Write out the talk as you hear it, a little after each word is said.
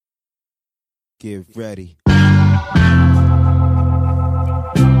Get ready.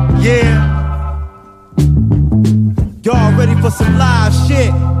 Yeah. Y'all ready for some live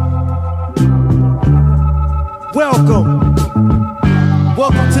shit? Welcome.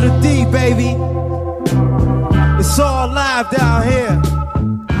 Welcome to the D, baby. It's all live down here.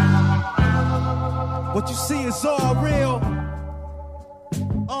 What you see is all real.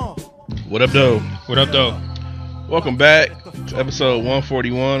 What up, though? What up, though? Welcome back to episode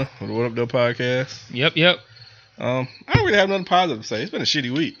 141 of the What Up, Though podcast. Yep. I don't really have nothing positive to say. It's been a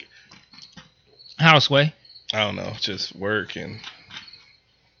shitty week. Houseway. I don't know, just work and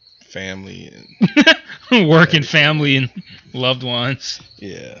family and Work and family and loved ones.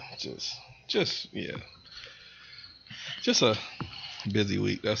 yeah, just a busy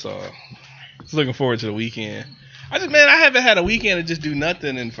week. That's all. Just looking forward to the weekend. I haven't had a weekend to just do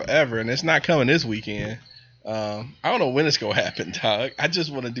nothing in forever, and it's not coming this weekend. I don't know when it's gonna happen, dog. I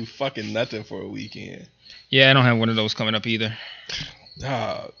just want to do fucking nothing for a weekend. Yeah, I don't have one of those coming up either.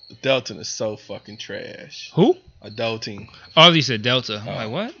 Adulting is so fucking trash. Who? Adulting. Oh, you said Delta. I'm like,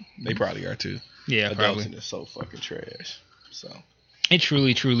 what? They probably are too. Yeah, Adulting probably. is so fucking trash. So It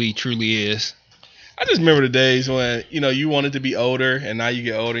truly is. I just remember the days when, you wanted to be older, and now you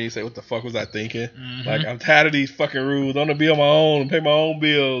get older and you say, what the fuck was I thinking? Mm-hmm. Like, I'm tired of these fucking rules. I want to be on my own and pay my own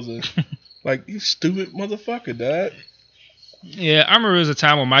bills. And like, you stupid motherfucker, dad. Yeah, I remember there was a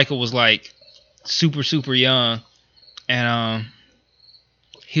time when Michael was like super young, and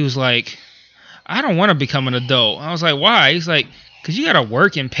he was like, I don't want to become an adult. I was like, why? He's like, because you got to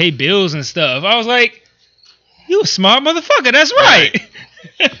work and pay bills and stuff. I was like, you a smart motherfucker. That's right.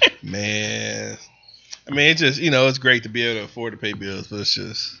 Man. I mean, it's just, it's great to be able to afford to pay bills, but it's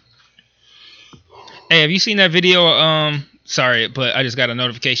just. Hey, have you seen that video? Sorry, but I just got a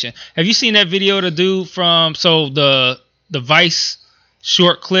notification. Have you seen that video the dude from the Vice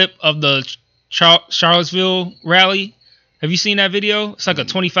short clip of the Charlottesville rally? Have you seen that video? It's like a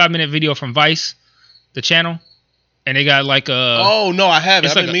 25-minute video from Vice, the channel, and they got like a. Oh no, I haven't.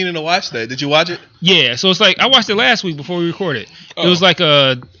 I've been like meaning to watch that. Did you watch it? Yeah, so it's like I watched it last week before we recorded. Oh. It was like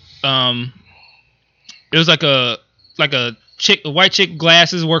a It was like a white chick,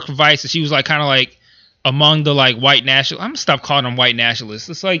 glasses, worked for Vice, and she was like kind of like among the like white nationalists. I'm gonna stop calling them white nationalists.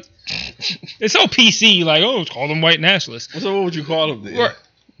 It's like it's so PC. Like, call them white nationalists. So what would you call them then? Or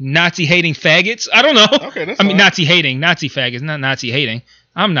Nazi hating faggots. I don't know. Okay, that's I mean fine. Nazi faggots, not Nazi hating.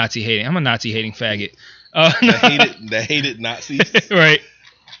 I'm Nazi hating. I'm a Nazi hating faggot. The hated Nazis. Right.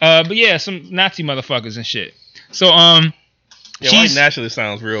 But yeah, some Nazi motherfuckers and shit. So Yeah, white nationalist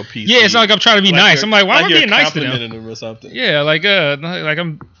sounds real PC. Yeah, it's not like I'm trying to be nice. I'm like, why am I being nice to them? Them or something. Yeah, like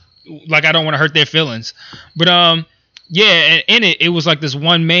I'm like I don't want to hurt their feelings. But yeah, and in it was like this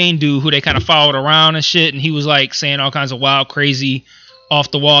one main dude who they kind of followed around and shit, and he was like saying all kinds of wild, crazy,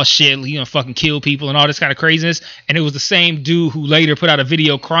 off the wall shit, fucking kill people and all this kind of craziness. And it was the same dude who later put out a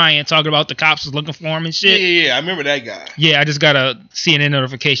video crying, talking about the cops was looking for him and shit. Yeah, I remember that guy. Yeah, I just got a CNN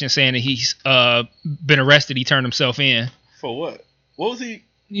notification saying that he's been arrested. He turned himself in. For what? What was he?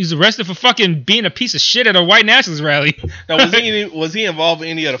 He was arrested for fucking being a piece of shit at a white nationalist rally. Now, was he involved in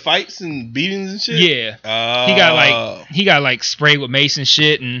any of the fights and beatings and shit? Yeah. He got like sprayed with mace and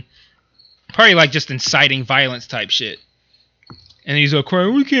shit, and probably like just inciting violence type shit. And he's like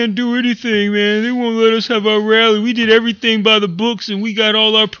crying, we can't do anything, man. They won't let us have our rally. We did everything by the books, and we got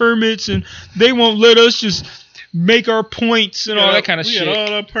all our permits, and they won't let us just make our points and all that kind of shit.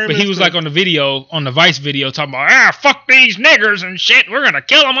 But he was like on the Vice video, talking about, fuck these niggers and shit. We're gonna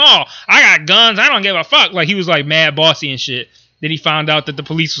kill them all. I got guns. I don't give a fuck. Like he was like mad bossy and shit. Then he found out that the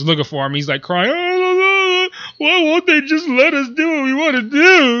police was looking for him. He's like crying, why won't they just let us do what we want to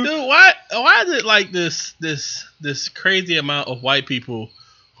do? Dude, why is it like this crazy amount of white people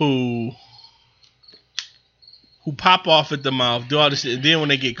who pop off at the mouth, do all this shit, and then when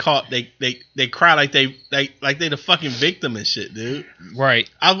they get caught, they cry like they the fucking victim and shit, dude. Right.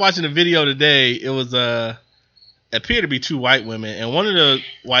 I was watching a video today. It was appeared to be two white women, and one of the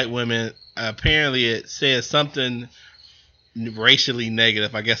white women apparently it said something racially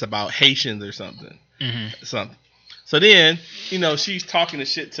negative, I guess about Haitians or something. Mm-hmm. Something. So then, she's talking to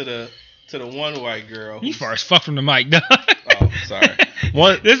shit to the one white girl. You far as fuck from the mic, dog. Oh, sorry.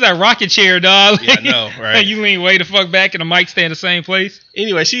 This is that rocket chair, dog. Yeah, I know, right? You lean way the fuck back and the mic stay in the same place.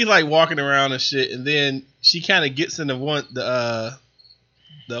 Anyway, she's like walking around and shit, and then she kind of gets in the one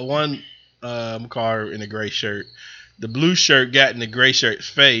car in a gray shirt. The blue shirt got in the gray shirt's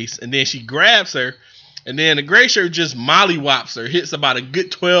face, and then she grabs her, and then the gray shirt just mollywops her, hits about a good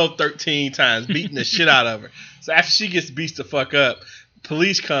 12, 13 times, beating the shit out of her. So after she gets beat the fuck up,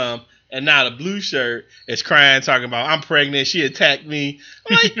 police come, And now the blue shirt is crying, talking about, I'm pregnant, she attacked me.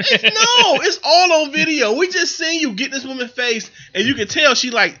 I'm like, no, it's all on video. We just seen you get this woman's face, and you can tell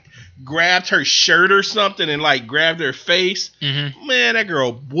she, like, grabbed her shirt or something and, like, grabbed her face. Mm-hmm. Man, that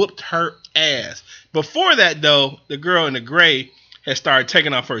girl whooped her ass. Before that, though, the girl in the gray had started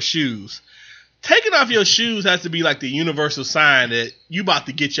taking off her shoes. Taking off your shoes has to be like the universal sign that you about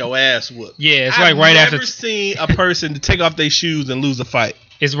to get your ass whooped. Yeah, it's like right after. I've never seen a person to take off their shoes and lose a fight.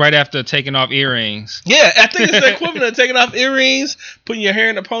 It's right after taking off earrings. Yeah, I think it's the equivalent of taking off earrings, putting your hair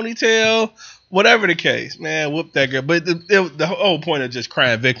in a ponytail, whatever the case. Man, whoop that girl. But the whole point of just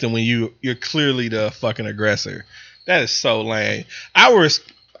crying victim when you're clearly the fucking aggressor. That is so lame.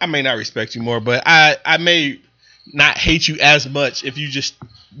 I may not respect you more, but I may not hate you as much if you just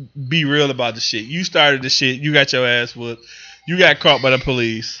be real about the shit. You started the shit. You got your ass whooped. You got caught by the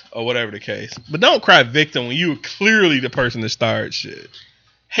police or whatever the case. But don't cry victim when you were clearly the person that started shit.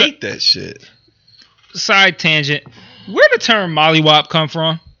 Hate that shit. Side tangent. Where did the term mollywop come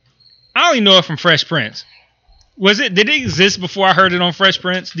from? I only know it from Fresh Prince. Did it exist before I heard it on Fresh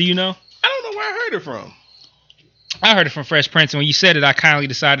Prince? Do you know? I don't know where I heard it from. I heard it from Fresh Prince, and when you said it, I kindly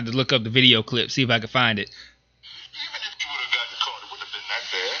decided to look up the video clip, see if I could find it.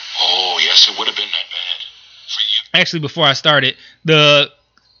 Oh, yes, it would have been that bad for you. Actually, before I started, the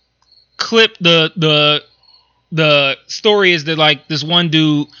clip, the story is that, like, this one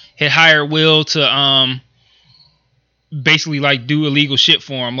dude had hired Will to basically, like, do illegal shit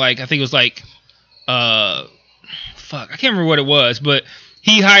for him. Like, I think it was like I can't remember what it was, but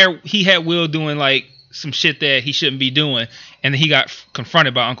he had Will doing, like, some shit that he shouldn't be doing, and then he got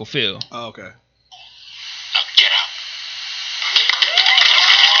confronted by Uncle Phil. Oh, okay. Now get out.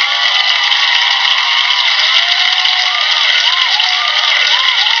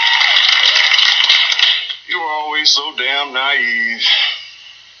 You're always so damn naive.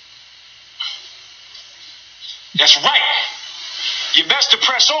 That's right. You best to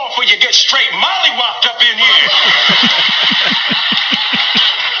press on before you get straight mollywopped up in here.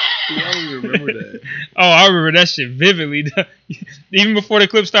 I don't even remember that. Oh, I remember that shit vividly. Even before the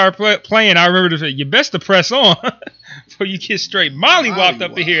clip started playing, I remember to say, you best to press on before you get straight mollywopped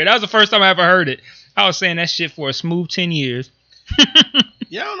up in here. That was the first time I ever heard it. I was saying that shit for a smooth 10 years.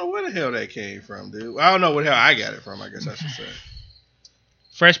 Yeah, I don't know where the hell that came from, dude. I don't know where the hell I got it from, I guess I should say.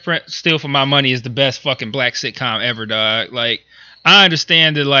 Fresh Prince, Steal For My Money is the best fucking black sitcom ever, dog. Like, I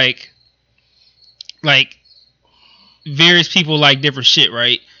understand that, like various people like different shit,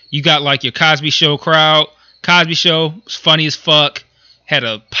 right? You got, like, your Cosby Show crowd. Cosby Show was funny as fuck. Had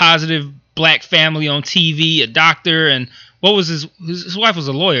a positive black family on TV, a doctor, and what was his wife was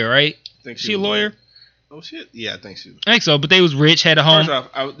a lawyer, right? She a lawyer? Oh shit! Yeah, I think she was. I think so, but they was rich, had a home. First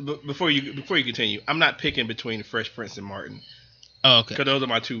off, before you continue, I'm not picking between the Fresh Prince and Martin. Oh, okay. Because those are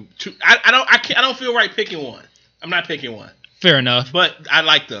my two. I don't feel right picking one. I'm not picking one. Fair enough. But I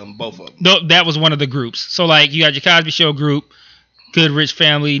like them, both of them. No, that was one of the groups. So, like, you got your Cosby Show group, good rich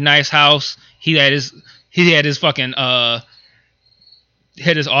family, nice house. He had his fucking had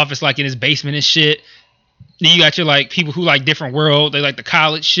his office like in his basement and shit. Then you got your, like, people who like different world. They like the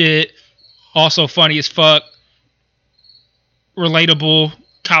college shit. Also funny as fuck. Relatable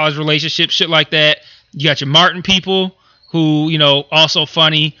college relationship shit like that. You got your Martin people who, you know, also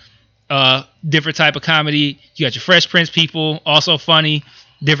funny. Different type of comedy. You got your Fresh Prince people, also funny,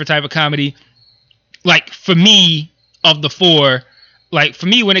 different type of comedy. Like, for me, of the four, like, for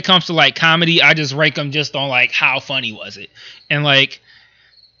me, when it comes to, like, comedy, I just rank them just on, like, how funny was it. And, like,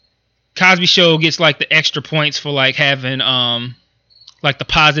 Cosby Show gets, like, the extra points for, like, having, like, the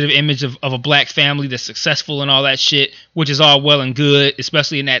positive image of a black family that's successful and all that shit, which is all well and good,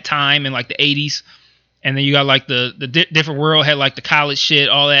 especially in that time in, like, the 80s. And then you got, like, the different world had, like, the college shit,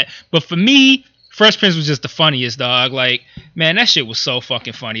 all that. But for me, Fresh Prince was just the funniest, dog. Like, man, that shit was so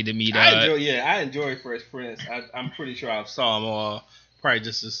fucking funny to me, dog. I enjoy Fresh Prince. I'm pretty sure I saw them all probably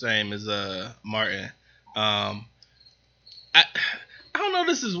just the same as Martin. I don't know,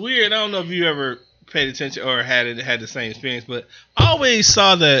 this is weird. I don't know if you ever paid attention or had the same experience, but I always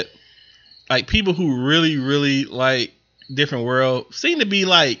saw that, like, people who really, really like Different World seem to be,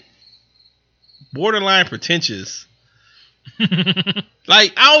 like, borderline pretentious.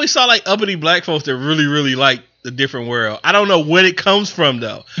 Like, I always saw, like, uppity black folks that really, really like the Different World. I don't know where it comes from,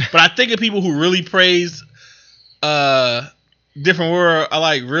 though. But I think of people who really praise Different World are,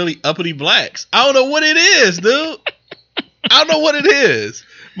 like, really uppity blacks. I don't know what it is, dude. I don't know what it is.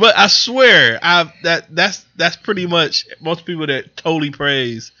 But I swear, that's pretty much most people that totally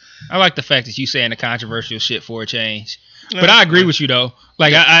praise. I like the fact that you saying the controversial shit for a change. But I agree with you, though.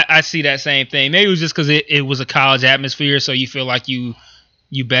 Like, I see that same thing. Maybe it was just because it was a college atmosphere, so you feel like you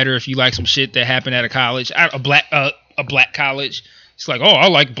you better if you like some shit that happened at a college, a black college. It's like, oh, I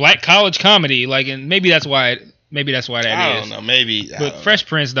like black college comedy, like, and maybe that's why that is. I don't know, maybe. But Fresh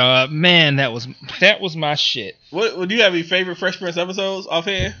Prince, dog, man, that was my shit. What do you have any favorite Fresh Prince episodes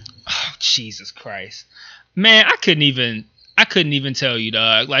offhand? Oh, Jesus Christ, man, I couldn't even tell you,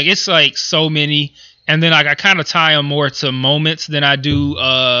 dog. Like, it's like so many, and then like I kind of tie them more to moments than I do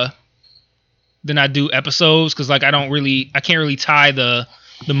episodes, because like I can't really tie the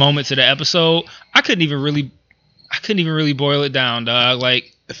moment to the episode. I couldn't even really boil it down, dog.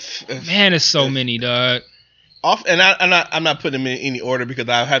 Like, man, it's so many, dog. I'm not putting them in any order because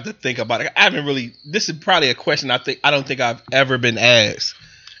I have to think about it. I haven't really. This is probably a question I don't think I've ever been asked.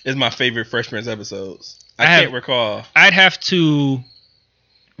 Is my favorite Fresh Prince episodes? I can't recall. I'd have to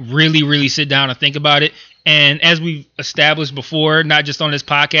really, really sit down and think about it. And as we've established before, not just on this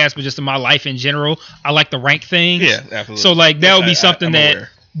podcast, but just in my life in general, I like to rank things. Yeah, absolutely. So like that would be something that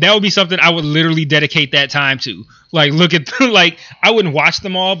would be something I would literally dedicate that time to. Like, look at like, I wouldn't watch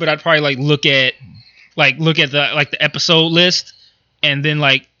them all, but I'd probably like look at the episode list, and then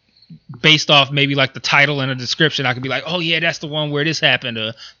like based off maybe like the title and a description, I could be like, oh yeah, that's the one where this happened,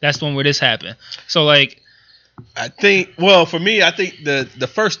 or that's the one where this happened. So like, I think, well, for me, I think the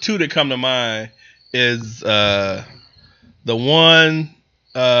first two that come to mind is the one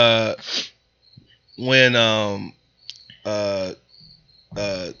when Will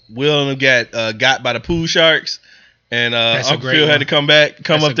and them got by the pool sharks, and Uncle Phil had to come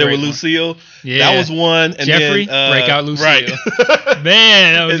up there with Lucille. Yeah, that was one. And Jeffrey, then, break out Lucille. Right.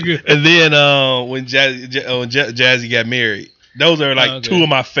 Man, that was good. And then when Jazzy got married, those are like two of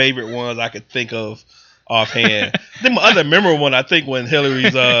my favorite ones I could think of offhand. Then my other memorable one, I think, when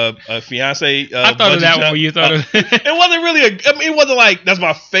Hillary's fiance. I thought of that one when you thought of it. It wasn't really it wasn't like that's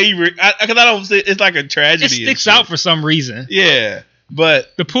my favorite, because I don't say it's like a tragedy. It sticks out for some reason. Yeah,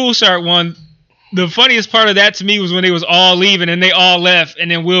 but the pool shark one, the funniest part of that to me was when they was all leaving and they all left, and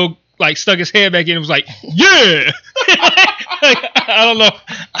then Will like stuck his head back in and was like, yeah. I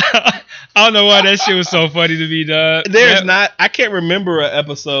don't know why that shit was so funny to me, dog. I can't remember an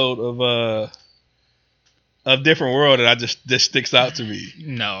episode of Different World that just sticks out to me.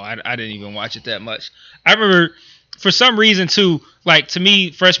 No, I didn't even watch it that much. I remember for some reason too, like, to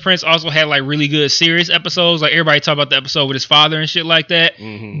me, Fresh Prince also had like really good serious episodes. Like, everybody talk about the episode with his father and shit like that.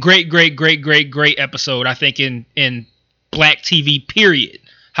 Mm-hmm. Great episode. I think in black TV period,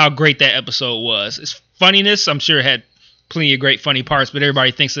 how great that episode was. It's funniness, I'm sure it had plenty of great funny parts, but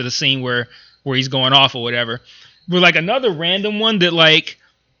everybody thinks of the scene where he's going off or whatever. But like another random one that like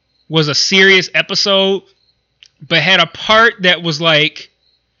was a serious episode, but had a part that was like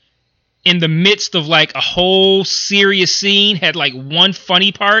in the midst of like a whole serious scene, had like one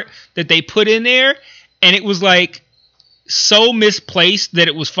funny part that they put in there, and it was like so misplaced that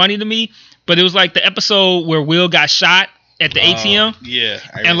it was funny to me. But it was like the episode where Will got shot at the ATM. Yeah.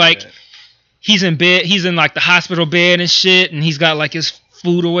 And like that. He's in bed, he's in like the hospital bed and shit, and he's got like his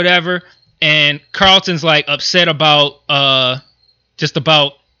food or whatever, and Carlton's like upset about just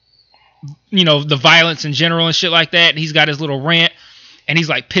about, you know, the violence in general and shit like that, and he's got his little rant, and he's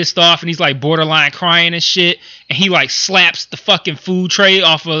like pissed off, and he's like borderline crying and shit, and he like slaps the fucking food tray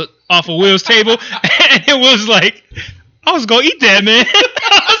off of Will's table, and it was like, I was gonna eat that, man.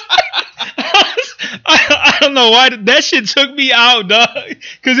 I don't know why that shit took me out, dog,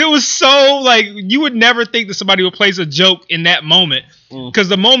 because it was so like, you would never think that somebody would place a joke in that moment, because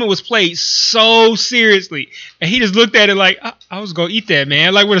the moment was played so seriously, and he just looked at it like, I was gonna eat that,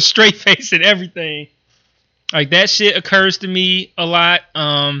 man, like with a straight face and everything. Like, that shit occurs to me a lot.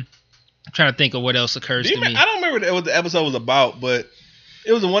 I'm trying to think of what else occurs to me. I don't remember what the episode was about, but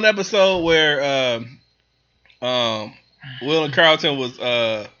it was the one episode where Will and Carlton was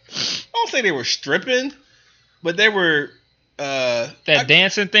I don't say they were stripping, but they were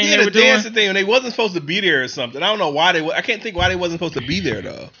dancing thing. Yeah, they were the dancing doing? thing, and they wasn't supposed to be there or something. I don't know why I can't think why they wasn't supposed to be there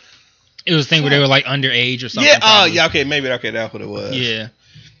though. It was a thing where they were like underage or something. Yeah. Oh, yeah. Okay. Maybe. Okay. That's what it was. Yeah.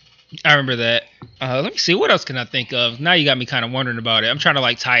 I remember that. Let me see. What else can I think of? Now you got me kind of wondering about it. I'm trying to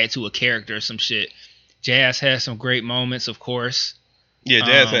like tie it to a character or some shit. Jazz has some great moments, of course. Yeah,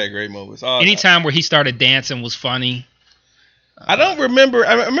 Jazz had great moments. Anytime where he started dancing was funny. I don't remember.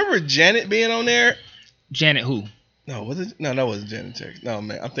 I remember Janet being on there. Janet who? No, was it? No, that wasn't Janet Jackson. No,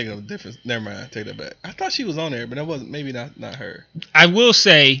 man, I'm thinking of a different. Never mind. Take that back. I thought she was on there, but that wasn't. Maybe not her. I will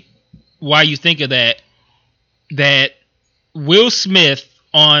say, while you think of that Will Smith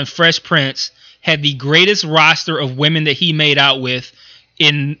on Fresh Prince had the greatest roster of women that he made out with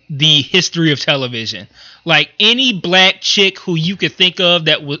in the history of television. Like, any black chick who you could think of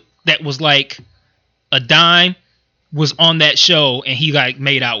that was like a dime, was on that show and he like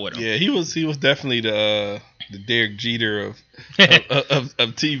made out with him. Yeah, he was definitely the Derek Jeter of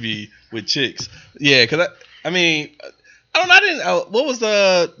TV with chicks. Yeah, because I mean, I didn't. What was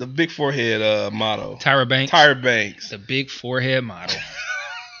the big forehead motto? Tyra Banks. Tyra Banks. The big forehead model.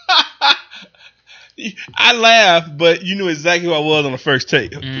 I laughed, but you knew exactly who I was on the first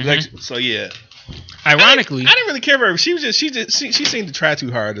take. Mm-hmm. So yeah. Ironically, I didn't really care for her. She seemed to try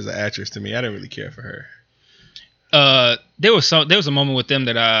too hard as an actress to me. I didn't really care for her. There was a moment with them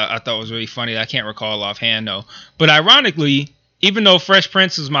that I thought was really funny that I can't recall offhand though. But ironically, even though Fresh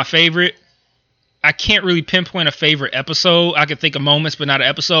Prince is my favorite, I can't really pinpoint a favorite episode. I can think of moments, but not an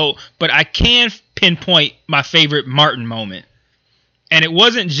episode. But I can pinpoint my favorite Martin moment. And it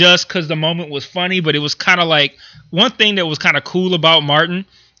wasn't just because the moment was funny, but it was kind of like one thing that was kind of cool about Martin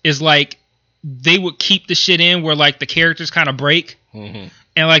is like they would keep the shit in where like the characters kind of break. Mm-hmm.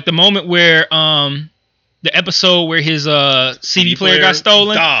 And like the moment where the episode where his CD player got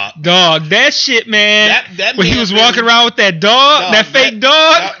stolen. Dog, that shit, man. That where he was walking around with that dog, that fake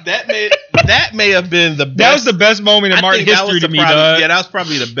dog. That may have been the best. That was the best moment in Martin history to me, dog. Yeah, that was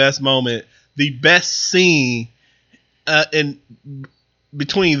probably the best moment. The best scene in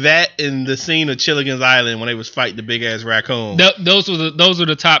between that and the scene of Chilligan's Island when they was fighting the big ass raccoon. Those were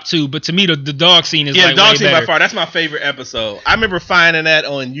the top two. But to me, the dog scene is the dog scene better. by far. That's my favorite episode. I remember finding that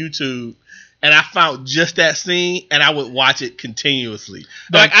on YouTube. And I found just that scene, and I would watch it continuously.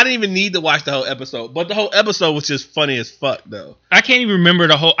 Like, I didn't even need to watch the whole episode, but the whole episode was just funny as fuck, though. I can't even remember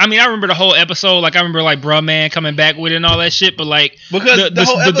the whole. I mean, I remember the whole episode. Like, I remember like Bruh Man coming back with it and all that shit. But like, because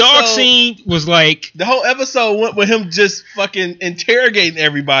the dog scene was like the whole episode went with him just fucking interrogating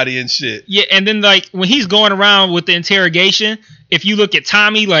everybody and shit. Yeah, and then like when he's going around with the interrogation, if you look at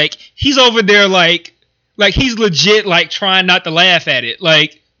Tommy, like he's over there like he's legit like trying not to laugh at it,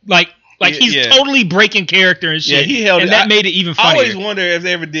 like he's totally breaking character and shit. Yeah, he held and it. That made it even funnier. I always wonder if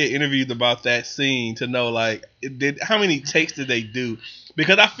they ever did interviews about that scene to know like how many takes did they do?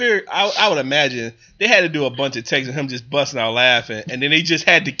 Because I would imagine they had to do a bunch of takes of him just busting out laughing, and then they just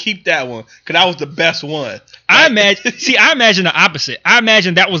had to keep that one because that was the best one. I imagine the opposite. I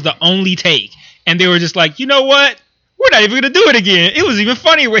imagine that was the only take, and they were just like, you know what? We're not even gonna do it again. It was even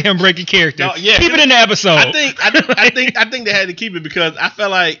funnier with him breaking character. No, yeah, keep it in the episode. I think they had to keep it because I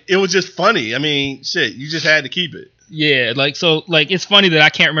felt like it was just funny. I mean, shit, you just had to keep it. Yeah, it's funny that I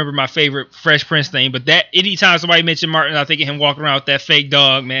can't remember my favorite Fresh Prince thing, but that anytime somebody mentioned Martin, I think of him walking around with that fake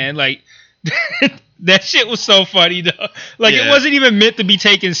dog, man. Like that shit was so funny, though. Like it wasn't even meant to be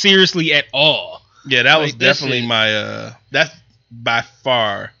taken seriously at all. Yeah, that was definitely my that's by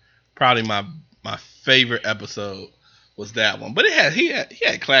far probably my favorite episode. Was that one? But he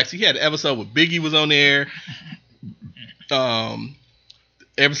had classics. He had an episode with Biggie was on there.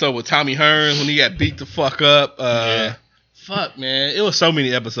 Episode with Tommy Hearns when he got beat the fuck up. Fuck, man, it was so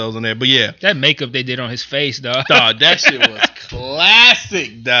many episodes on there. But yeah, that makeup they did on his face, dog. Dog, that shit was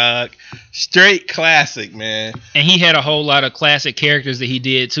classic, dog. Straight classic, man. And he had a whole lot of classic characters that he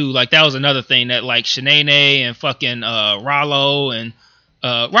did too. Like that was another thing that like Shanae and fucking Rollo and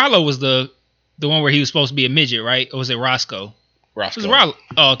Rollo was the one where he was supposed to be a midget, right? Or was it Roscoe? Roscoe. It was Rollo.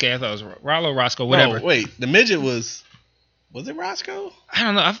 Oh, okay. I thought it was Rollo, Roscoe, whatever. No, wait. The midget was it Roscoe? I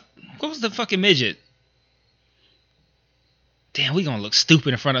don't know. What was the fucking midget? Damn, we gonna look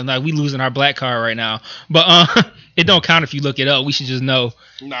stupid in front of like we losing our black card right now. But it don't count if you look it up. We should just know.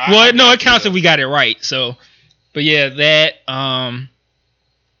 It counts if we got it right. So, but yeah, that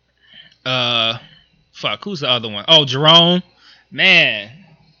fuck. Who's the other one? Oh, Jerome. Man.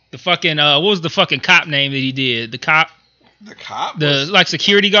 The fucking what was the fucking cop name that he did? The cop? The cop? The like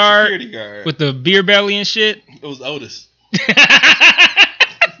security guard with the beer belly and shit? It was Otis.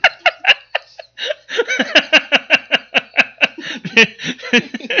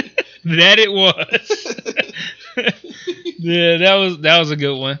 That it was. Yeah, that was a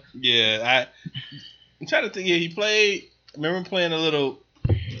good one. Yeah, I'm trying to think. Yeah, he played. I remember him playing a little.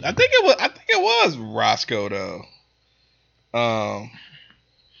 I think it was Roscoe though.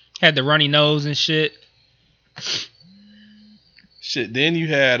 Had the runny nose and shit. Shit. Then you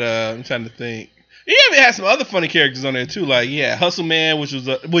had I'm trying to think. He even had some other funny characters on there too. Like Hustle Man, which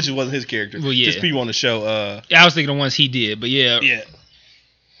wasn't his character. Well, yeah. Just people on the show. I was thinking the ones he did, but yeah. Yeah.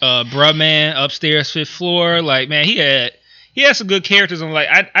 Bruh Man, Upstairs, Fifth Floor. Like man, he had some good characters. And like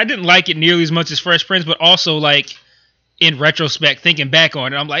I didn't like it nearly as much as Fresh Prince, but also like in retrospect, thinking back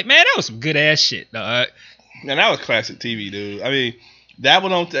on it, I'm like, man, that was some good ass shit, dog. Man, that was classic TV, dude. I mean. That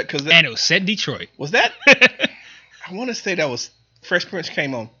one on because and it was set in Detroit. Was that? I want to say that was Fresh Prince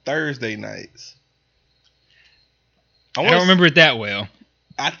came on Thursday nights. I don't remember it that well.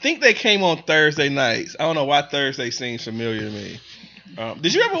 I think they came on Thursday nights. I don't know why Thursday seems familiar to me.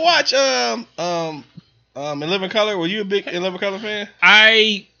 Did you ever watch In Living Color? Were you a big In Living Color fan?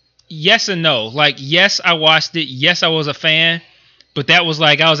 Yes and no. Like, yes, I watched it. Yes, I was a fan. But that was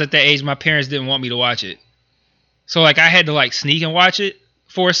like, I was at that age, my parents didn't want me to watch it. So, like, I had to, like, sneak and watch it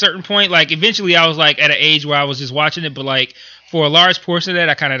for a certain point. Like, eventually I was, like, at an age where I was just watching it. But, like, for a large portion of that,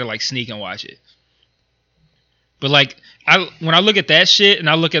 I kind of had to, like, sneak and watch it. But, like, when I look at that shit and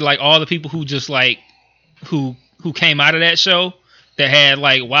I look at, like, all the people who just, like, who came out of that show that had,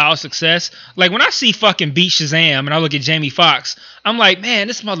 like, wild success. Like, when I see fucking Beat Shazam and I look at Jamie Foxx, I'm like, man,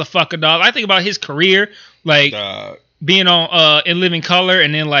 this motherfucker, dog. I think about his career, like, being on In Living Color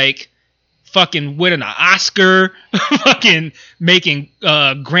and then, like, fucking winning an Oscar, fucking making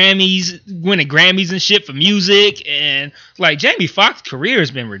Grammys, winning Grammys and shit for music. And, like, Jamie Foxx's career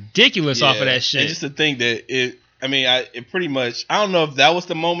has been ridiculous off of that shit. And just to think that it pretty much, I don't know if that was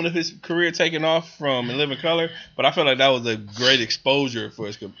the moment of his career taking off from In Living Color, but I feel like that was a great exposure for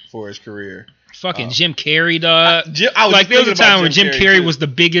his career. Fucking Jim Carrey, dog. Like, there was a time where Jim Carrey was the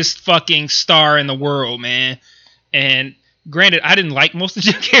biggest fucking star in the world, man. And granted, I didn't like most of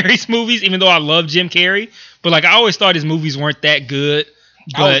Jim Carrey's movies, even though I love Jim Carrey. But, like, I always thought his movies weren't that good.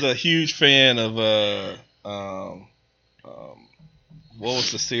 But I was a huge fan of what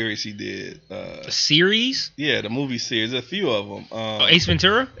was the series he did? The series? Yeah, the movie series. A few of them. Ace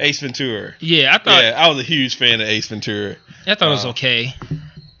Ventura? Ace Ventura. Yeah, I was a huge fan of Ace Ventura. I thought it was okay.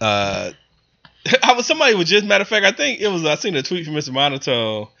 Somebody was just, matter of fact, I seen a tweet from Mr.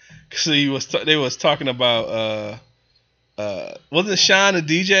 Monotone because they was talking about wasn't Sean a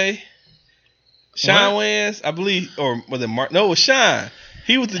DJ? Sean Wayans, I believe, or was it Mark? No, it was Sean.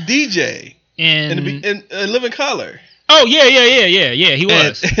 He was the DJ in Living Color. Oh yeah, he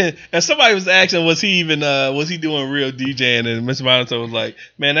was. And somebody was asking, was he doing real DJing? And Mr. Monotone was like,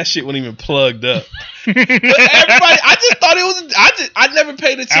 man, that shit wasn't even plugged up. But everybody, I just thought it was. I never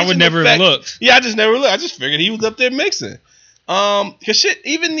paid attention. I would never have looked. Yeah, I just never looked. I just figured he was up there mixing. Cause shit,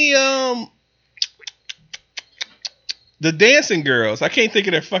 even the dancing girls, I can't think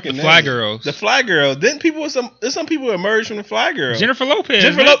of their fucking names. Fly Girls. The Fly Girls. There's some people emerged from the Fly Girls. Jennifer Lopez.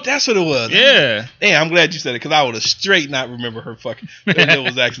 That's what it was. Yeah. Damn, I'm glad you said it because I would have straight not remember her fucking. It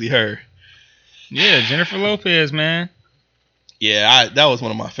was actually her. Yeah, Jennifer Lopez, man. Yeah, that was one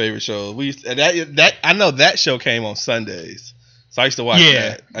of my favorite shows. I know that show came on Sundays, so I used to watch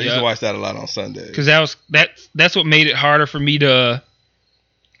that. I used to watch that a lot on Sundays. Because that's what made it harder for me to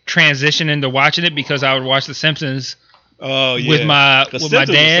transition into watching it because I would watch The Simpsons. Oh yeah, with my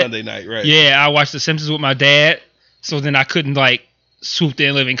dad. Sunday night, right? Yeah, I watched The Simpsons with my dad, so then I couldn't like swoop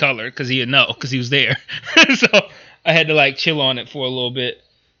in Living Color because he would know because he was there. So I had to like chill on it for a little bit.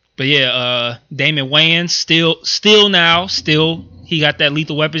 But yeah, Damon Wayans still he got that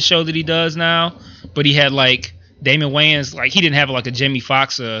Lethal Weapon show that he does now. But he had like Damon Wayans, like he didn't have like a Jamie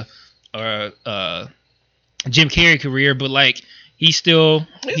Foxx or Jim Carrey career, but like. He's still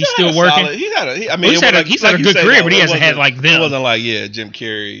working. He's had a good career, but he hasn't had like them. It wasn't like Jim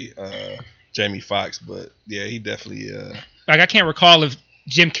Carrey, Jamie Foxx, but yeah, he definitely. Like I can't recall if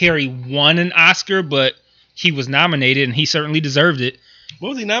Jim Carrey won an Oscar, but he was nominated and he certainly deserved it. What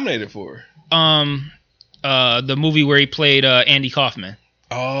was he nominated for? The movie where he played Andy Kaufman.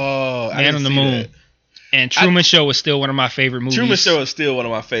 Oh, Man on the Moon. That. And Truman Show was still one of my favorite movies. Truman Show is still one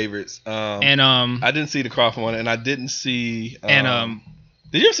of my favorites. I didn't see the Kaufman one, and I didn't see. Did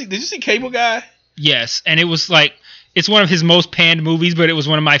you see Cable Guy? Yes, and it was like it's one of his most panned movies, but it was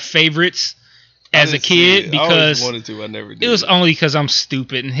one of my favorites as a kid because I always wanted to. I never did. It was only because I'm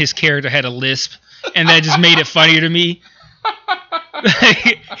stupid, and his character had a lisp, and that just made it funnier to me.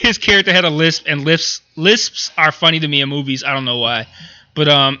 His character had a lisp, and lisps are funny to me in movies. I don't know why, but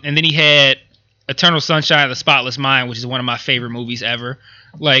and then he had Eternal Sunshine of the Spotless Mind, which is one of my favorite movies ever.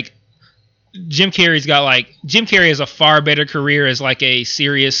 Like Jim Carrey has a far better career as like a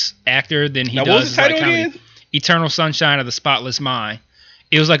serious actor than he does what was the title as like comedy. Eternal Sunshine of the Spotless Mind.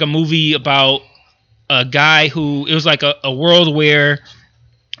 It was like a movie about a guy who it was like a world where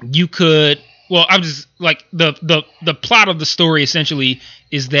you could. Well, I'm just like the plot of the story essentially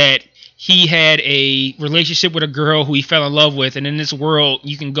is that he had a relationship with a girl who he fell in love with, and in this world,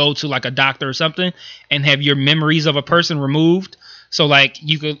 you can go to like a doctor or something and have your memories of a person removed. So like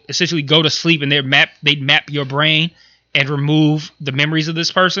you could essentially go to sleep and they'd map your brain and remove the memories of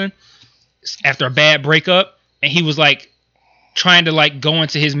this person after a bad breakup. And he was like trying to like go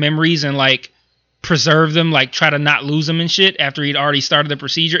into his memories and like preserve them, like try to not lose them and shit after he'd already started the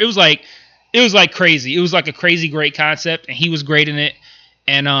procedure. It was like crazy. It was like a crazy great concept, and he was great in it.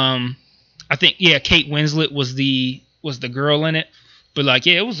 And I think Kate Winslet was the girl in it. But like,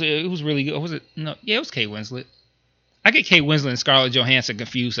 yeah, it was really good. Was it? No, yeah, it was Kate Winslet. I get Kate Winslet and Scarlett Johansson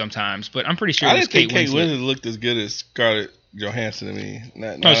confused sometimes, but I'm pretty sure it was Kate Winslet. I didn't think Kate Winslet looked as good as Scarlett Johansson to me.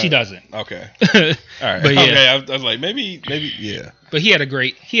 No, she doesn't. Okay. All right. But yeah. Okay, I was like, maybe, yeah. But he had a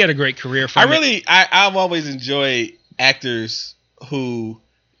great career. I've always enjoyed actors who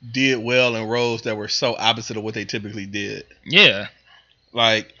did well in roles that were so opposite of what they typically did. Yeah.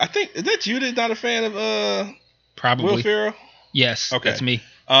 Like, I think, is that you that's not a fan of probably Will Ferrell? Yes, okay. That's me.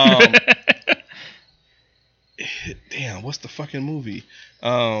 Damn, what's the fucking movie?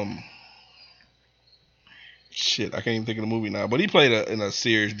 Shit, I can't even think of the movie now. But he played in a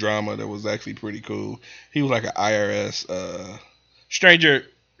serious drama that was actually pretty cool. He was like an IRS stranger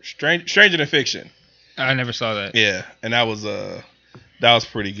than fiction. I never saw that. Yeah, and that was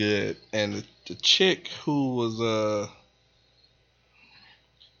pretty good. And the chick who was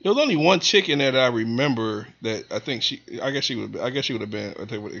there was only one chick in there that I remember that I guess she would have been, I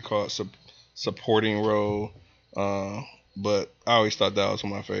think what they call it, supporting role. But I always thought that was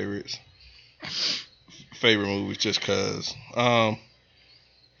one of my favorite movies just because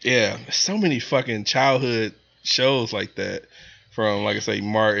yeah, so many fucking childhood shows like that, from like I say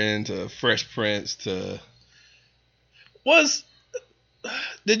Martin to Fresh Prince to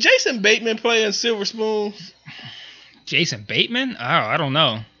did Jason Bateman play in Silver Spoon? Jason Bateman? Oh, I don't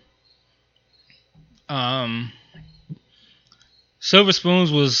know. Silver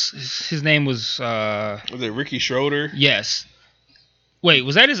Spoons his name was it Ricky Schroeder? Yes. Wait,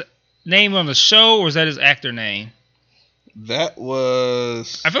 was that his name on the show or was that his actor name? That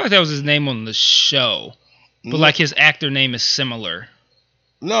was, I feel like that was his name on the show. But like his actor name is similar.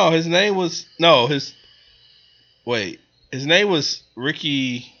 No, his name was his name was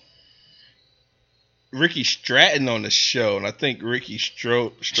Ricky Stratton on the show, and I think Ricky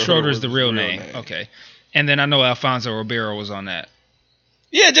Schroeder's the real name. Okay. And then I know Alfonso Ribeiro was on that.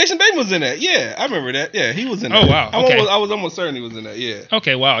 Yeah, Jason Bateman was in that. Yeah, I remember that. Yeah, he was in that. Oh, wow. Okay. I was almost certain he was in that, yeah.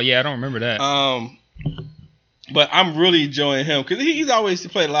 Okay, wow. Yeah, I don't remember that. But I'm really enjoying him because he's always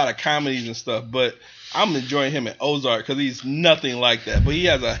played a lot of comedies and stuff, but I'm enjoying him in Ozark because he's nothing like that. But he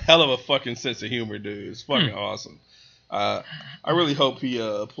has a hell of a fucking sense of humor, dude. It's fucking awesome. I really hope he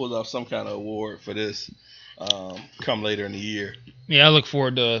pulls off some kind of award for this come later in the year. Yeah, I look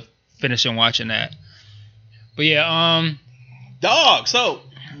forward to finishing watching that. But yeah, Dog. So,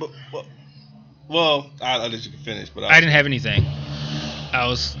 well, I'll let you finish. But I didn't have anything. I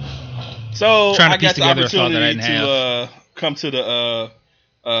was trying to piece got the together a thought that I opportunity didn't have. to come to the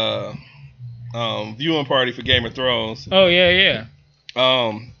viewing party for Game of Thrones. Oh yeah.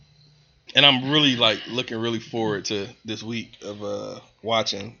 And I'm really looking really forward to this week of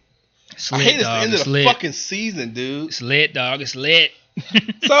watching. It's lit, I hate it's the dog. end It's of the lit. fucking season, dude. It's lit, dog. It's lit.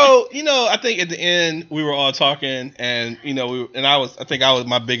 So, I think at the end we were all talking, and I think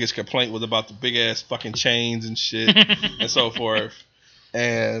my biggest complaint was about the big ass fucking chains and shit and so forth.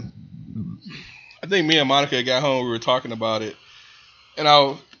 And I think me and Monica got home, we were talking about it, and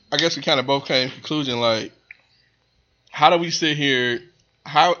I guess we kind of both came to the conclusion, like, how do we sit here?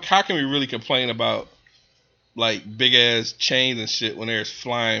 How can we really complain about like big ass chains and shit when there's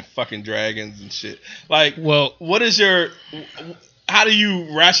flying fucking dragons and shit? Like, well, how do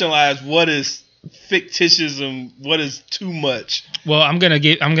you rationalize what is fictitious and what is too much? Well, I'm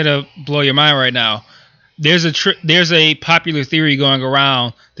gonna blow your mind right now. There's a popular theory going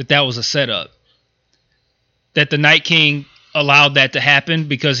around that was a setup. That the Night King allowed that to happen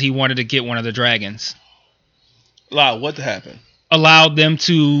because he wanted to get one of the dragons. Allowed what to happen? Allowed them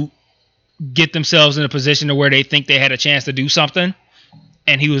to get themselves in a position to where they think they had a chance to do something,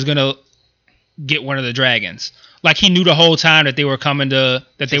 and he was gonna get one of the dragons. Like he knew the whole time that they were coming there.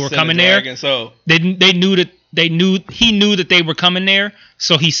 So he knew that they were coming there.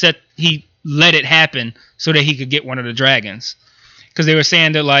 So he let it happen so that he could get one of the dragons. Because they were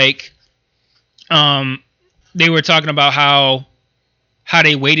saying that they were talking about how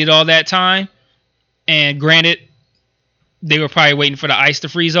they waited all that time, and granted, they were probably waiting for the ice to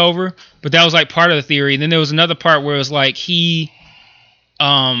freeze over, but that was like part of the theory. And then there was another part where it was like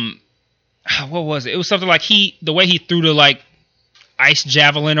what was it? It was something like the way he threw the like ice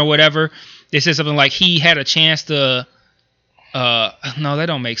javelin or whatever. They said something like he had a chance to. No, that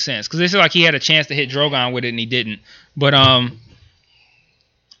don't make sense because they said like he had a chance to hit Drogon with it and he didn't. But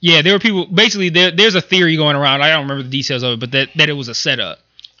yeah, there were people. Basically, there's a theory going around. I don't remember the details of it, but that it was a setup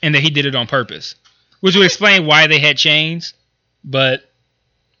and that he did it on purpose, which would explain why they had chains. But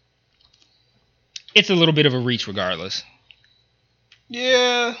it's a little bit of a reach, regardless.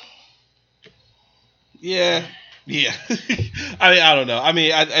 Yeah. I mean, I don't know.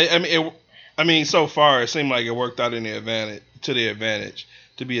 I mean, so far it seemed like it worked out in their advantage. to their advantage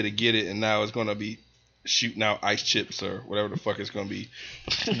to be able to get it, and now it's gonna be shooting out ice chips or whatever the fuck it's gonna be.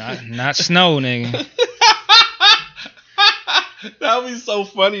 Not snow, nigga. That would be so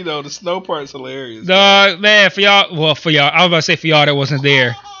funny though. The snow part's hilarious. Man, for y'all, I was about to say for y'all that wasn't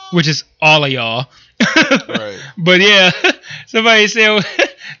there, which is all of y'all. Right. But yeah, somebody said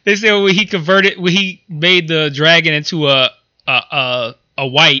they said when he made the dragon into a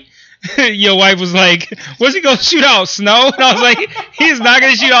white. Your wife was like, "What's he gonna shoot out? Snow?" And I was like, "He's not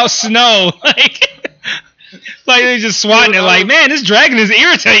gonna shoot out snow." Like they just swatting it. Like, man, this dragon is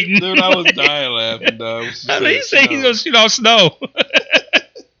irritating. Dude, I was dying laughing, dog. I mean, you say he's gonna shoot out snow.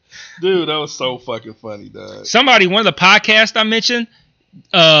 Dude, that was so fucking funny, dog. Somebody, one of the podcasts I mentioned,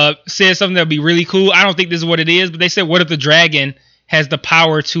 said something that would be really cool. I don't think this is what it is, but they said, what if the dragon has the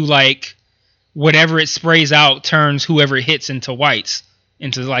power to, like, whatever it sprays out turns whoever it hits into whites,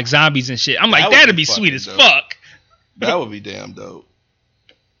 into, like, zombies and shit. I'm like, that'd be sweet as fuck. That would be damn dope.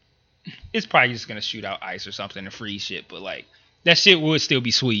 It's probably just gonna shoot out ice or something and freeze shit, but like that shit would still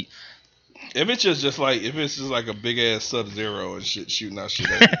be sweet. If it's just like a big ass Sub-Zero and shit shooting out shit,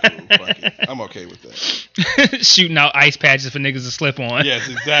 that'd be cool. Fuck it. I'm okay with that. Shooting out ice patches for niggas to slip on. Yes,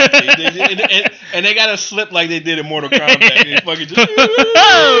 exactly. and they gotta slip like they did in Mortal Kombat. They fucking just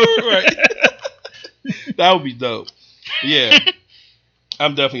right. That would be dope. Yeah,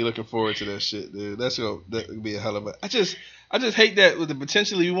 I'm definitely looking forward to that shit, dude. That would be a hell of a. I just hate that with the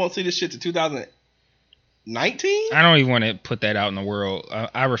potentially we won't see this shit to 2019. I don't even want to put that out in the world.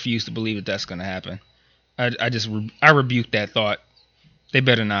 I refuse to believe that's going to happen. I rebuke that thought. They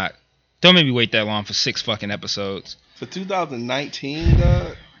better not. Don't make me wait that long for 6 fucking episodes. For 2019,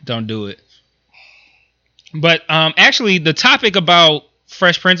 dog? Don't do it. But actually, the topic about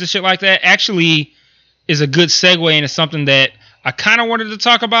Fresh Prince and shit like that actually is a good segue into something that I kind of wanted to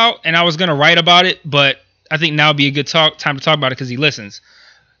talk about, and I was going to write about it, but I think now would be a good time to talk about it because he listens.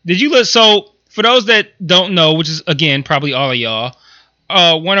 Did you listen? So, for those that don't know, which is, again, probably all of y'all,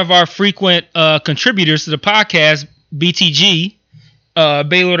 one of our frequent contributors to the podcast, BTG,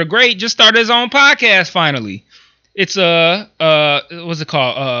 Baylor the Great, just started his own podcast finally. It's what's it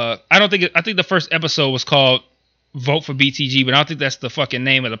called? I think the first episode was called Vote for BTG, but I don't think that's the fucking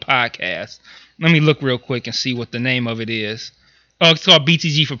name of the podcast. Let me look real quick and see what the name of it is. Oh, it's called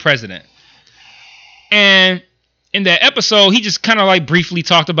BTG for President. And in that episode, he just kind of like briefly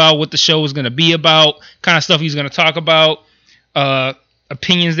talked about what the show was going to be about, kind of stuff he's going to talk about,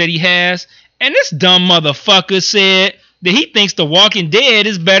 opinions that he has. And this dumb motherfucker said that he thinks The Walking Dead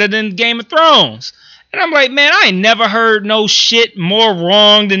is better than Game of Thrones. And I'm like, man, I ain't never heard no shit more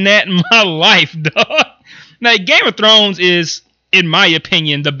wrong than that in my life, dog. Like, Game of Thrones is, in my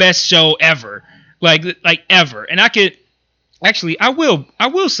opinion, the best show ever. Like ever. And I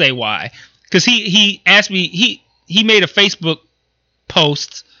will say why. Because he asked me, he made a Facebook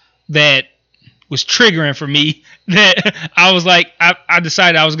post that was triggering for me that I was like, I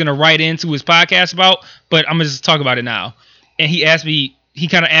decided I was going to write into his podcast about, but I'm going to just talk about it now. And he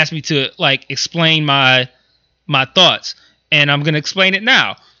kind of asked me to like explain my thoughts, and I'm going to explain it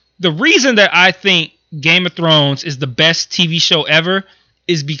now. The reason that I think Game of Thrones is the best TV show ever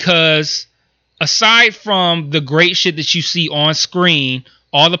is because aside from the great shit that you see on screen,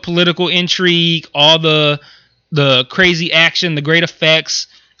 all the political intrigue, all the crazy action, the great effects,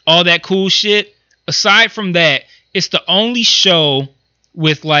 all that cool shit. Aside from that, it's the only show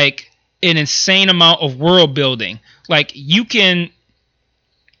with like an insane amount of world building. Like you can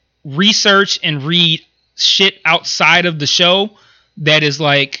research and read shit outside of the show that is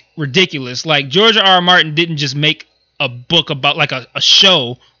like ridiculous. Like George R.R. Martin didn't just make a book about like a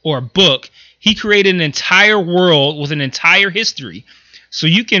show or a book. He created an entire world with an entire history. So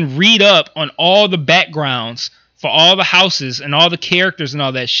you can read up on all the backgrounds for all the houses and all the characters and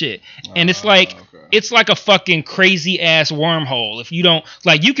all that shit. And it's like it's like a fucking crazy ass wormhole. If you don't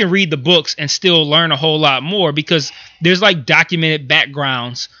like, you can read the books and still learn a whole lot more because there's like documented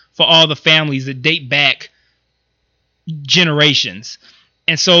backgrounds for all the families that date back generations.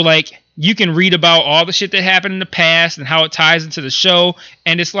 And so like you can read about all the shit that happened in the past and how it ties into the show,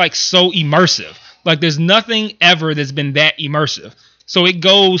 and it's like so immersive. Like there's nothing ever that's been that immersive. So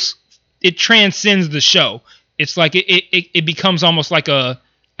it transcends the show. It's like it becomes almost like an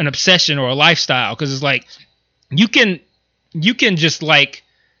obsession or a lifestyle, because it's like you can just like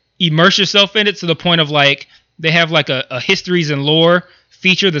immerse yourself in it to the point of like they have like a histories and lore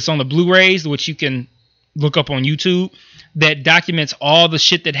feature that's on the Blu-rays, which you can look up on YouTube, that documents all the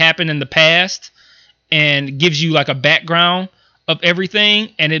shit that happened in the past and gives you like a background of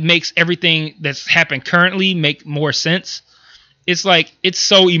everything, and it makes everything that's happened currently make more sense. it's like it's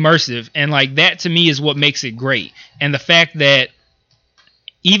so immersive, and like that to me is what makes it great. And the fact that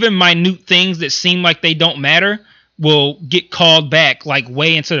even minute things that seem like they don't matter will get called back like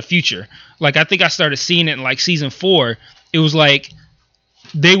way into the future. Like I think I started seeing it in like season 4. It was like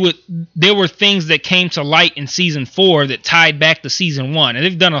there were things that came to light in season 4 that tied back to season 1, and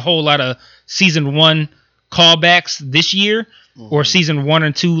they've done a whole lot of season 1 callbacks this year, or season 1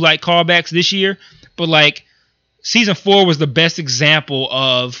 and 2 like callbacks this year. But like season 4 was the best example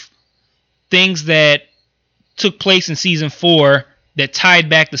of things that took place in season 4 that tied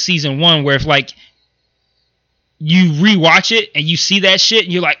back to season 1, where if like you rewatch it and you see that shit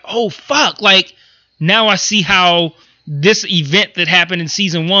and you're like, oh fuck, like now I see how this event that happened in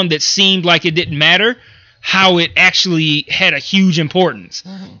season 1 that seemed like it didn't matter, how it actually had a huge importance.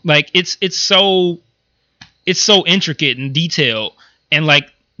 Like it's so intricate and detailed, and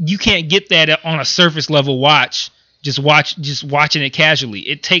like you can't get that on a surface level watch. Just watching it casually.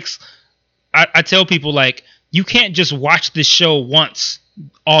 It takes. I tell people like you can't just watch this show once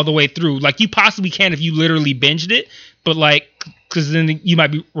all the way through. Like you possibly can if you literally binged it, but like because then you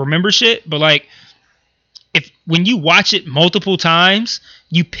might remember shit. But like when you watch it multiple times,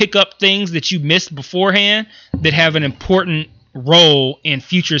 you pick up things that you missed beforehand that have an important role in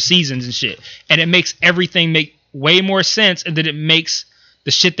future seasons and shit, and it makes everything make way more sense, and then it makes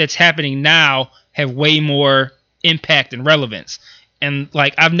the shit that's happening now have way more impact and relevance. And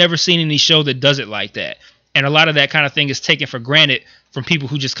like I've never seen any show that does it like that, and a lot of that kind of thing is taken for granted from people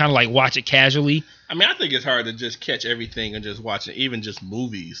who just kind of like watch it casually. I mean, I think it's hard to just catch everything and just watch it, even just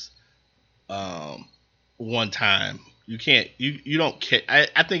movies one time. You can't you don't catch.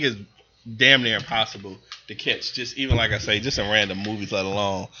 I think it's damn near impossible to catch, just even like I say, just in random movies, let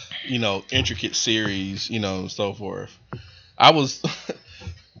alone intricate series, and so forth. I was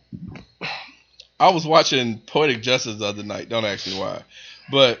watching Poetic Justice the other night. Don't ask me why,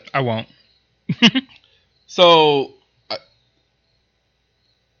 but I won't. So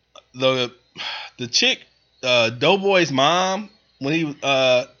the chick, Doughboy's mom, when he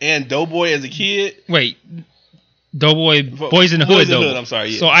and Doughboy as a kid. Wait, Doughboy, Boys in the Hood. I'm sorry.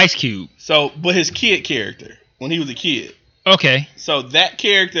 Yeah. So Ice Cube. So, but his kid character when he was a kid. Okay. So that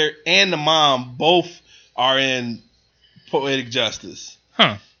character and the mom both are in Poetic Justice.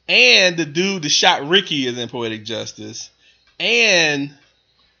 Huh. And the dude that shot Ricky is in Poetic Justice. And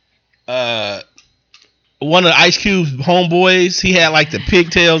one of Ice Cube's homeboys, he had like the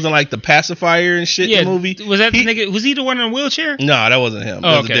pigtails and like the pacifier and shit in the movie. Was that the nigga? Was he the one in a wheelchair? No, that wasn't him.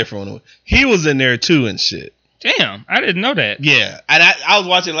 Oh, that was a different one. He was in there too and shit. Damn, I didn't know that. Yeah. And I was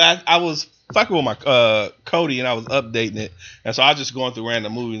watching I was fucking with my Cody, and I was updating it. And so I was just going through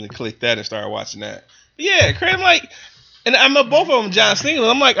random movies and clicked that and started watching that. But yeah, Craig, I'm like, and I'm both of them John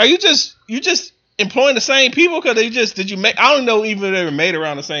Singleton. I'm like, are you just employing the same people? Because did you make? I don't know even if they were made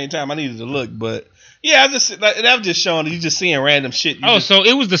around the same time. I needed to look, but yeah, I'm just showing you just seeing random shit. So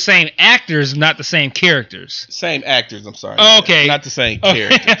it was the same actors, not the same characters. Same actors. I'm sorry. Oh, okay, not the same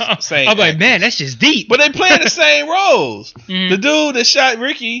characters. Same. I'm like, man, that's just deep. But they playing the same roles. Mm-hmm. The dude that shot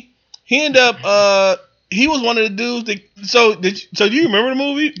Ricky, he ended up. He was one of the dudes that. So do you remember the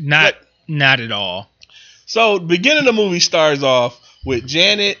movie? Not at all. So the beginning of the movie starts off with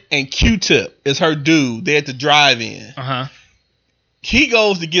Janet and Q-Tip is her dude. They're at the drive-in. He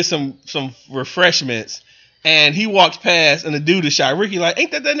goes to get some refreshments, and he walks past, and the dude that shot Ricky like,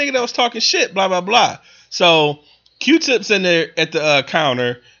 ain't that nigga that was talking shit, blah, blah, blah. So Q-Tip's in there at the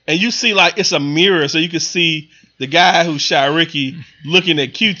counter, and you see like it's a mirror, so you can see the guy who shot Ricky looking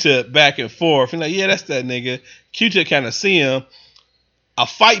at Q-Tip back and forth. And like, yeah, that's that nigga. Q-Tip kind of see him. A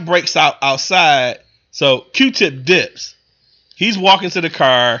fight breaks out outside. So Q-Tip dips. He's walking to the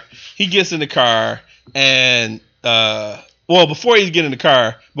car. He gets in the car, and before he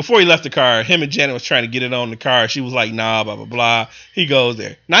left the car, him and Janet was trying to get it on the car. She was like, nah, blah, blah, blah. He goes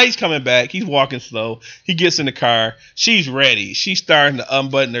there. Now he's coming back. He's walking slow. He gets in the car. She's ready. She's starting to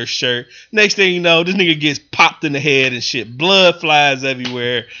unbutton her shirt. Next thing you know, this nigga gets popped in the head and shit. Blood flies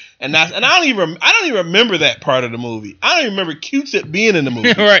everywhere. And I don't even remember that part of the movie. I don't even remember Q-Tip being in the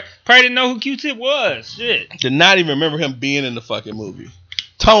movie. Right. Probably didn't know who Q-Tip was. Shit. Did not even remember him being in the fucking movie.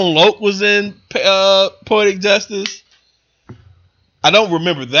 Tone Loc was in Poetic Justice. I don't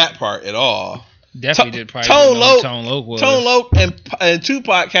remember that part at all. Definitely did probably know who Tone Loc was. Tone Loc and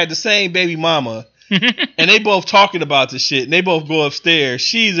Tupac had the same baby mama. And they both talking about the shit. And they both go upstairs.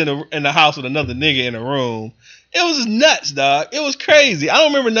 She's in the house with another nigga in a room. It was just nuts, dog. It was crazy. I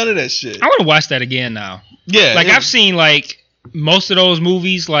don't remember none of that shit. I want to watch that again now. Yeah. Like I've seen like most of those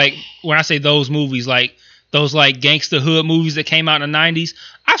movies. Like when I say those movies, like those like gangster hood movies that came out in the 90s.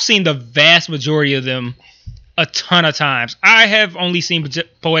 I've seen the vast majority of them a ton of times. I have only seen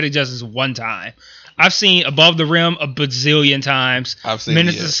Poetic Justice one time. I've seen Above the Rim a bazillion times. I've seen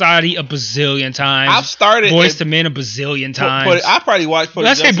Menace to Society a bazillion times. I've started Boys to Men a bazillion times. I probably watched.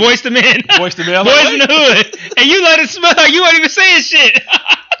 Let's say Boys to Men. Boys to Men. Boys in the Hood, and you let it smell. You weren't even saying shit.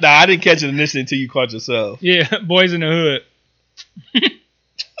 Nah, I didn't catch it initially until you caught yourself. Yeah, Boys in the Hood.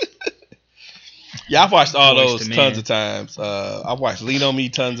 Yeah, I've watched all Boys those to tons Men. of times. I've watched Lean on Me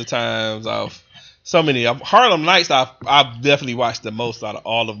tons of times. So many. Harlem Nights, I've definitely watched the most out of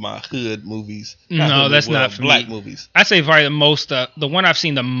all of my hood movies. No, that's not for black me. movies. I say probably the most. The one I've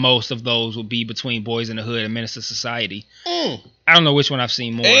seen the most of those would be between Boys in the Hood and Menace to Society. I don't know which one I've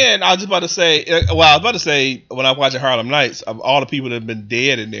seen more. And I was just about to say, when I was watching Harlem Nights, of all the people that have been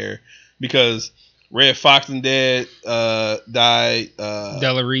dead in there, because Red Foxen dead, died.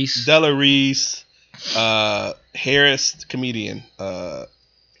 Della Reese. Harris, comedian.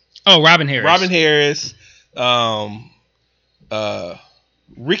 Robin Harris. Robin Harris.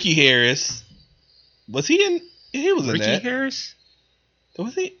 Ricky Harris. Was he in? He was in Ricky that. Harris?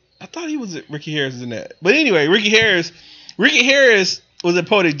 Was he? I thought he was. Ricky Harris was in that. But anyway, Ricky Harris was in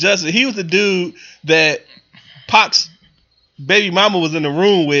Poetic Justice. He was the dude that Pac's baby mama was in the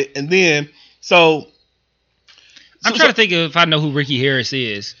room with, and then I'm trying to think if I know who Ricky Harris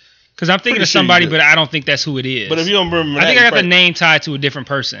is. Because I'm thinking Pretty of sure you somebody, do. but I don't think that's who it is. But if you don't remember, I think I got the name tied to a different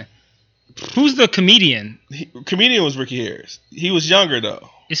person. Who's the comedian? Comedian was Ricky Harris. He was younger though.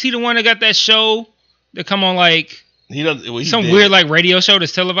 Is he the one that got that show that come on like He doesn't. Well, he's some dead. weird like radio show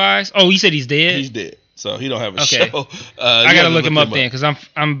that's televised? Oh, you said he's dead. He's dead, so he don't have a Okay. show. I gotta look him up then because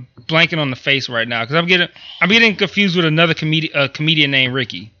I'm blanking on the face right now because I'm getting confused with another comedian named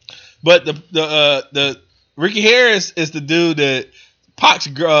Ricky. But the Ricky Harris is the dude that Pac's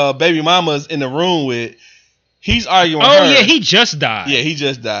baby mama's in the room with. He's arguing with her. Oh yeah, he just died. Yeah, he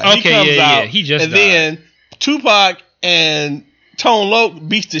just died. Okay, he comes yeah, out, yeah, he just and died. then Tupac and Tone Loc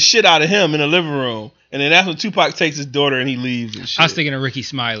beats the shit out of him in the living room, and then that's when Tupac takes his daughter and he leaves and shit. I was thinking of Ricky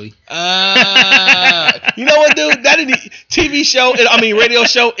Smiley. You know what, dude? That didn't TV show. Radio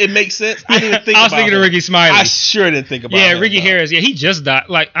show. It makes sense. I didn't even think. I was about thinking him. of Ricky Smiley. I sure didn't think about. Yeah, him, Ricky though. Harris. Yeah, he just died.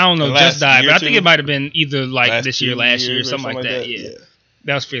 Like I don't know, The last just died, year but I or think two? it might have been either like this year, 2 last year, or years something like that. Yeah.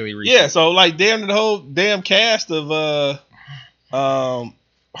 That was fairly recent. Yeah, so like damn, the whole damn cast of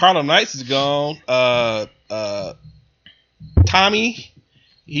Harlem Nights is gone. Tommy,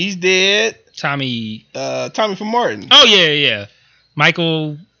 he's dead. Tommy Tommy from Martin. Oh yeah.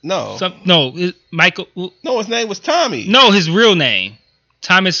 Michael. No, Michael. no, his name was Tommy. No, his real name,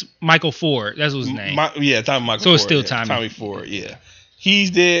 Thomas Michael Ford. That's his name. Tommy Michael. So Ford, it's still yeah. Tommy. Tommy Ford. Yeah,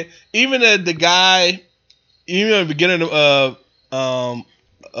 he's dead. Even the guy, even at the beginning of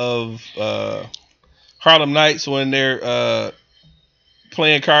Harlem Nights when they're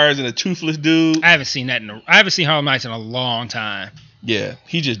playing cards and a toothless dude. I haven't seen that I haven't seen Harlem Nights in a long time. Yeah,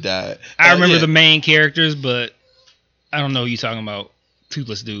 he just died. I remember yeah. the main characters, but I don't know who you're talking about.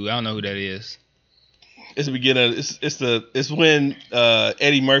 Toothless dude. I don't know who that is. It's the beginning. It's when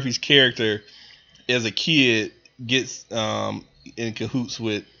Eddie Murphy's character as a kid gets in cahoots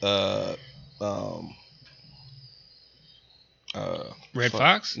with Red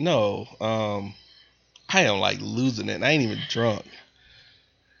Fox? No, I am like losing it. And I ain't even drunk.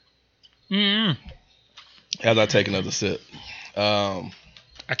 As I take another sip,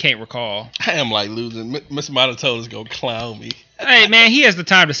 I can't recall. I am like losing. Miss Monotone is gonna clown me. Hey man, he has the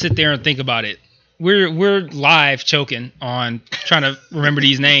time to sit there and think about it. We're live choking on trying to remember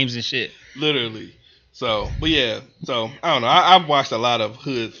these names and shit. Literally. So, but yeah. So I don't know. I've watched a lot of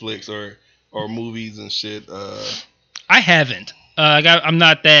hood flicks or movies and shit. I haven't. I'm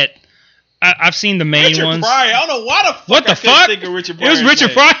not that. I've seen the main Richard ones. Pryor. I don't know why the fuck. What the I couldn't fuck? Think of Richard It was Pryor's Richard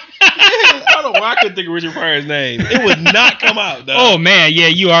name. Pryor. I don't know why I couldn't think of Richard Pryor's name. It would not come out. Dog. Oh man, yeah,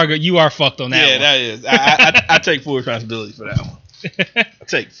 you are fucked on that yeah, one. that is. I take full responsibility for that one. I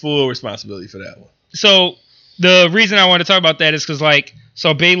take full responsibility for that one. So the reason I want to talk about that is because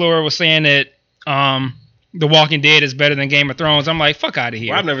Baylor was saying that The Walking Dead is better than Game of Thrones. I'm like, fuck out of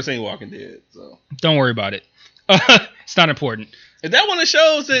here. Well, I've never seen Walking Dead, so Don't worry about it. It's not important. is that one of the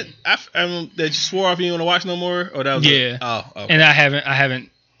shows that that you swore off you didn't want to watch no more? Or that was Yeah. okay. And I haven't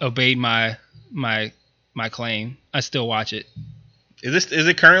obeyed my claim. I still watch it. Is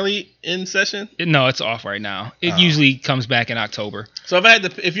it currently in session? No, it's off right now. It Oh. usually comes back in October. So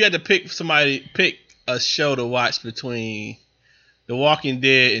if you had to pick a show to watch between The Walking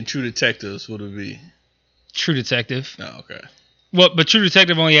Dead and True Detectives, what would it be? True Detective. Oh, okay. Well, but True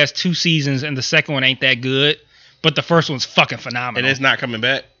Detective only has 2 seasons, and the second one ain't that good. But the first one's fucking phenomenal. And it's not coming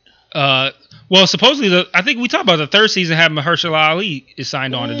back? Well, supposedly, I think we talked about the 3rd season having Mahershala Ali is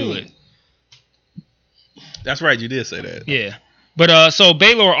signed on to do it. That's right. You did say that. Yeah. But so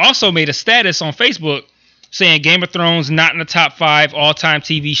Baylor also made a status on Facebook saying Game of Thrones not in the top 5 all-time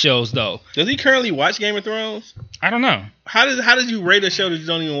TV shows though. Does he currently watch Game of Thrones? I don't know. How did you rate a show that you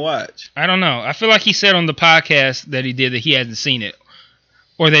don't even watch? I don't know. I feel like he said on the podcast that he did that he hasn't seen it,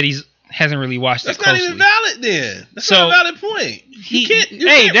 or that hasn't really watched That's it closely. not even valid then. That's So, not a valid point. You can't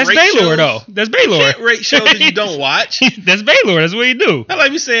that's rate Baylor shows. though. That's Baylor. You can't rate shows that you don't watch. That's Baylor. That's what he do. I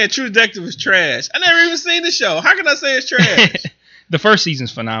like you saying True Detective is trash. I never even seen the show. How can I say it's trash? The first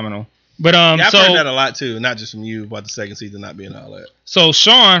season's phenomenal. But Yeah, I've heard that a lot too, not just from you about the second season not being all that. So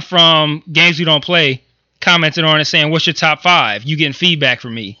Sean from Games We Don't Play commented on it saying, "What's your top 5? You getting feedback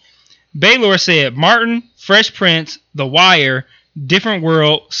from me?" Baylor said, "Martin, Fresh Prince, The Wire, Different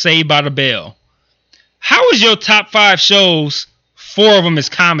World, Saved by the Bell." How is your top 5 shows? 4 of them is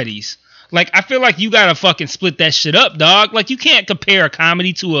comedies. Like, I feel like you gotta fucking split that shit up, dog. Like, you can't compare a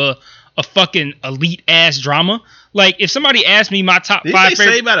comedy to a fucking elite ass drama. Like, if somebody asked me my top Did 5 you say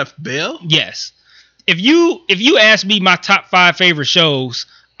favorite, Saved by the Bell? yes. If you ask me my top 5 favorite shows,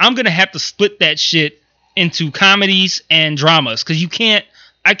 I'm gonna have to split that shit into comedies and dramas because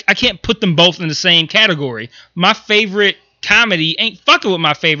I can't put them both in the same category. My favorite comedy ain't fucking with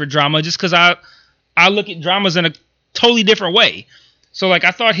my favorite drama just because I look at dramas in a totally different way. So like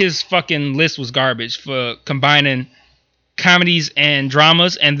I thought his fucking list was garbage for combining comedies and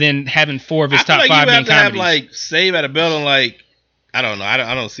dramas and then having 4 of his top 5 being comedies. You have to have like Saved by the Bell and like I don't know.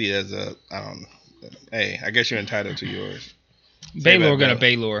 I don't see it as a I don't know. Hey, I guess you're entitled to yours. Baylor gonna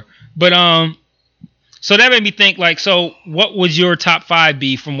Baylor. But so that made me think like, so what would your top 5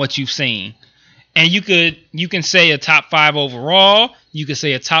 be from what you've seen? And you can say a top 5 overall, you could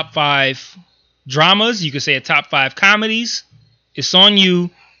say a top 5 dramas, you could say a top 5 comedies. It's on you,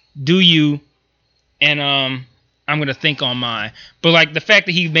 do you, and I'm gonna think on mine. But like the fact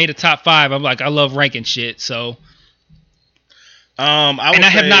that he made a top 5, I'm like, I love ranking shit, so I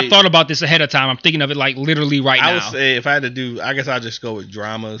have not thought about this ahead of time. I'm thinking of it like literally right now. I would say if I had to do, I guess I'll just go with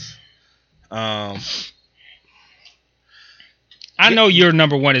dramas. I know your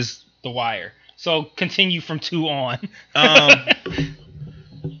number 1 is The Wire, so continue from 2 on.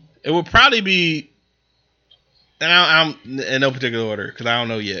 It would probably be, and I'm in no particular order because I don't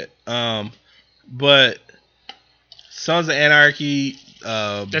know yet. But Sons of Anarchy.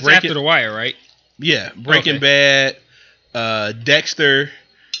 That's after The Wire, right? Yeah, Breaking Bad. Dexter,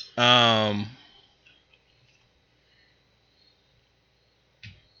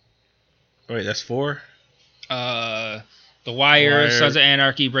 wait, that's 4. The Wire, Sons of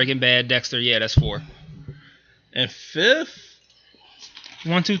Anarchy, Breaking Bad, Dexter. Yeah, that's 4. And 5th,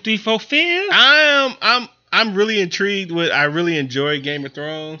 1, 2, 3, 4, 5. I'm really intrigued with. I really enjoy Game of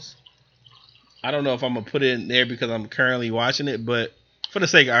Thrones. I don't know if I'm gonna put it in there because I'm currently watching it, but for the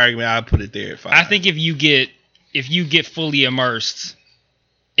sake of argument, I'll put it there at 5. I think if you get fully immersed,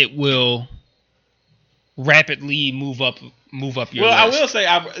 it will rapidly move up your list. I will say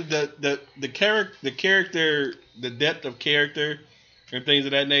the character, the depth of character and things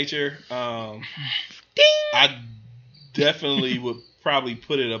of that nature. I definitely would probably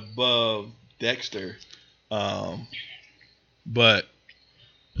put it above Dexter. But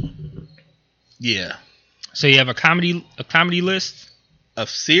yeah. So you have a comedy list of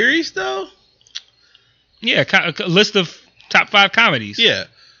series though. Yeah, a list of top 5 comedies. Yeah.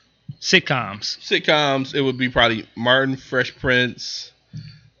 Sitcoms. It would be probably Martin, Fresh Prince,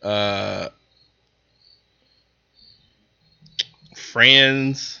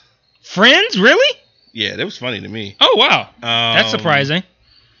 Friends. Friends, really? Yeah, that was funny to me. Oh wow, that's surprising.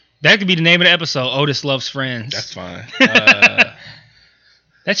 That could be the name of the episode. Otis loves Friends. That's fine.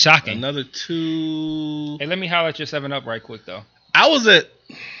 That's shocking. Another 2. Hey, let me holler at your 7-Up right quick though. I was at.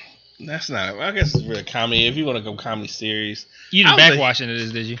 That's not. I guess it's really a comedy. If you want to go comedy series, you didn't backwatching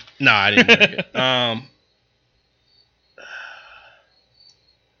it, did you? No, I didn't. Like it. I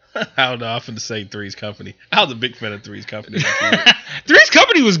don't know. I'm finna say Three's Company. I was a big fan of Three's Company. Three's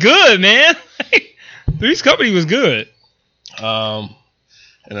Company was good, man. Three's Company was good. And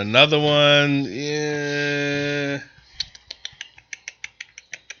another one, yeah.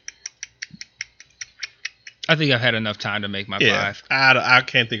 I think I've had enough time to make my 5. I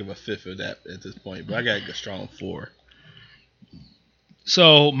can't think of a 5th of that at this point, but I got a strong 4.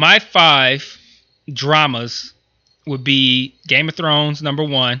 So my 5 dramas would be Game of Thrones, number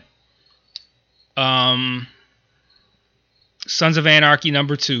 1. Sons of Anarchy,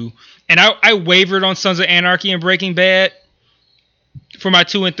 number 2. And I wavered on Sons of Anarchy and Breaking Bad for my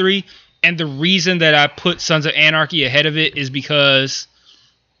 2 and 3. And the reason that I put Sons of Anarchy ahead of it is because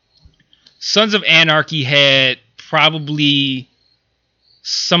Sons of Anarchy had probably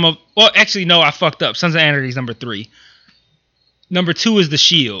actually, no, I fucked up. Sons of Anarchy is number 3. Number 2 is The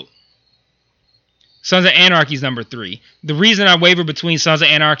Shield. Sons of Anarchy is number 3. The reason I waver between Sons of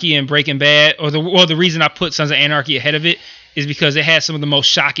Anarchy and Breaking Bad, the reason I put Sons of Anarchy ahead of it, is because it has some of the most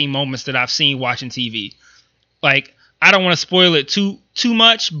shocking moments that I've seen watching TV. Like, I don't want to spoil it too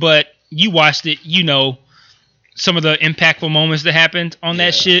much, but you watched it, you know some of the impactful moments that happened on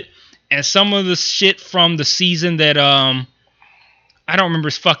that shit, and some of the shit from the season that I don't remember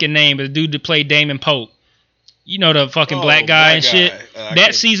his fucking name, but the dude that played Damon Pope, you know, the fucking black guy and shit.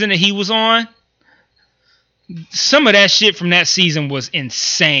 That season that he was on, some of that shit from that season was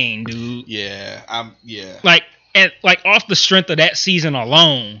insane, dude. Yeah. Like off the strength of that season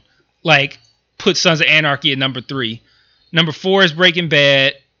alone, like put Sons of Anarchy at number 3. Number 4 is Breaking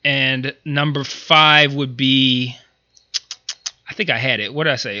Bad, and number 5 would be, I think I had it. What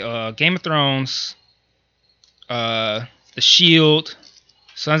did I say? Game of Thrones, The Shield,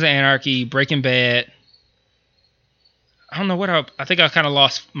 Sons of Anarchy, Breaking Bad. I don't know what I think I kind of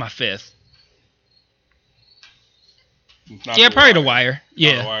lost my 5th. Probably The Wire.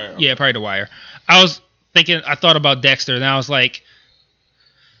 Yeah, The Wire. Yeah, probably The Wire. I thought about Dexter, and I was like,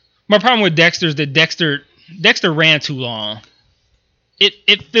 my problem with Dexter is that Dexter ran too long.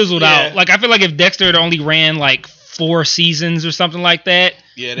 It fizzled out. Like, I feel like if Dexter had only ran like 4 seasons or something like that,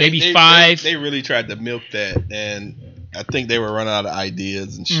 maybe 5. They really tried to milk that, and I think they were running out of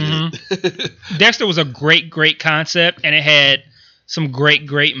ideas and shit. Mm-hmm. Dexter was a great concept, and it had some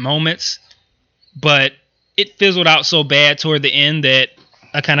great moments, but it fizzled out so bad toward the end that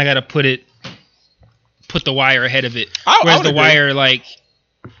I kind of got to put The Wire ahead of it. Whereas The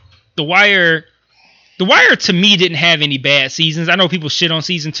Wire to me didn't have any bad seasons. I know people shit on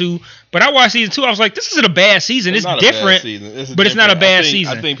season 2, but I watched season 2. I was like, this isn't a bad season. It's different, but it's not a bad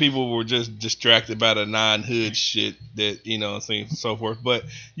season. I think people were just distracted by the non-hood shit that, you know, and so forth. But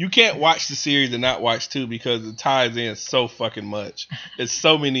you can't watch the series and not watch 2 because it ties in so fucking much. It's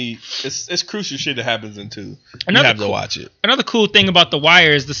so many. It's crucial shit that happens in 2. You have to watch it. Another cool thing about The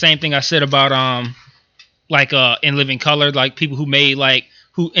Wire is the same thing I said about In Living Color, like people who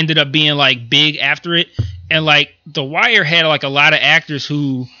ended up being like big after it, and like The Wire had like a lot of actors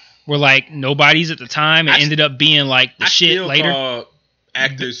who were like nobodies at the time and ended up being like the shit later. Call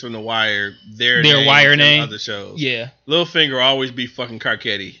actors from The Wire their Wire name. Other shows. Yeah, Littlefinger will always be fucking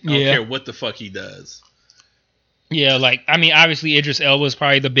Carcetti. I don't care what the fuck he does. Yeah, like I mean, obviously Idris Elba is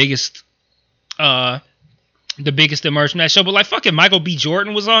probably the biggest emerged from that show, but like fucking Michael B.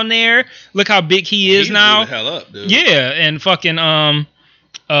 Jordan was on there. Look how big he is now. Blew the hell up, dude. Yeah, and fucking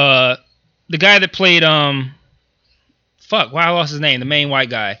the guy that played I lost his name. The main white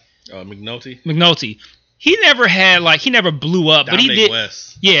guy. McNulty. He never blew up, but he did.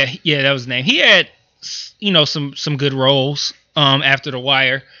 West. Yeah, that was his name. He had, you know, some good roles after The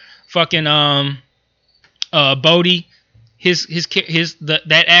Wire. Fucking Bodie,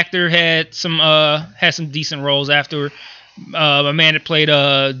 that actor had some decent roles after. A man that played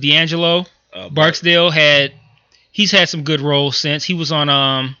D'Angelo Barksdale he's had some good roles since. He was on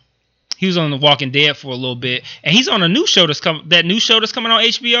The Walking Dead for a little bit, and he's on a new show that's coming on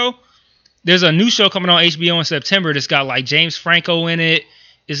HBO. There's a new show coming on HBO in September that's got like James Franco in it.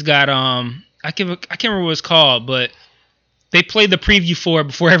 It's got I can't remember what it's called, but they played the preview for it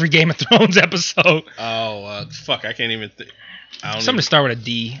before every Game of Thrones episode. I can't even think. Something to start with a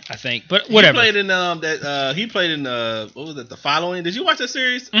D, I think, but whatever. He played in what was it? The Following. Did you watch that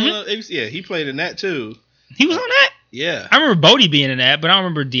series? Mm-hmm. Yeah, he played in that too. He was on that? Yeah. I remember Bodie being in that, but I don't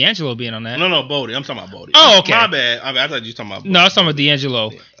remember D'Angelo being on that. No, Bodie. I'm talking about Bodie. Oh, okay. My bad. I thought you were talking about Bodie. No, I was talking about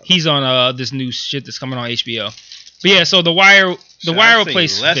D'Angelo. Yeah. He's on this new shit that's coming on HBO. But yeah, so The Wire will play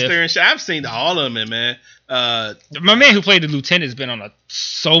Lester and shit. I've seen all of them, man. My man who played the lieutenant has been on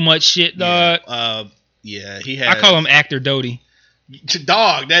so much shit, dog. Yeah, he has. I call him Actor Doty.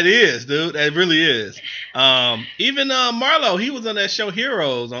 Dog, that is, dude. That really is. Even Marlo, he was on that show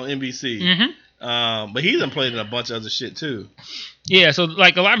Heroes on NBC. Mm-hmm. But he's played in a bunch of other shit too. Yeah, so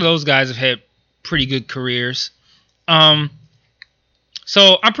like a lot of those guys have had pretty good careers.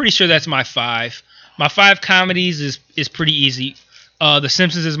 So I'm pretty sure that's my 5. My 5 comedies is pretty easy. The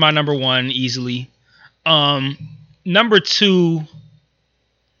Simpsons is my number 1 easily. Number 2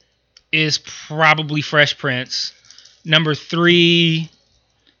 is probably Fresh Prince. Number 3,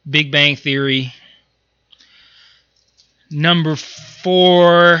 Big Bang Theory. Number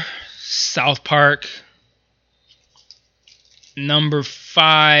 4, South Park. Number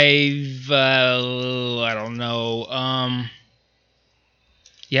 5, I don't know. I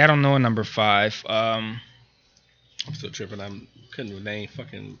don't know a number 5. I'm still tripping. I couldn't name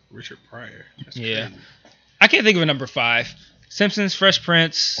fucking Richard Pryor. That's crazy. I can't think of a number 5. Simpsons, Fresh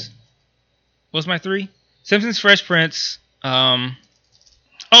Prince. What's my 3? Simpsons, Fresh Prince. Golden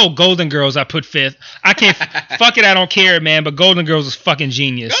Girls. I put 5th. I can't. Fuck it. I don't care, man. But Golden Girls is fucking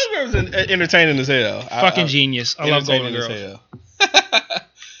genius. Golden Girls is entertaining as hell. Fucking genius. I love Golden Girls.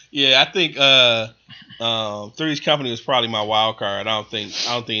 Yeah, I think Three's Company was probably my wild card. I don't think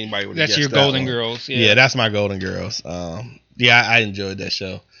anybody would. That's your Golden Girls. Yeah, that's my Golden Girls. Yeah, I enjoyed that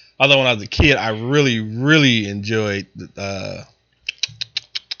show. Although when I was a kid, I really, really enjoyed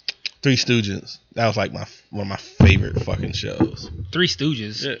Three Stooges. That was like one of my favorite fucking shows. Three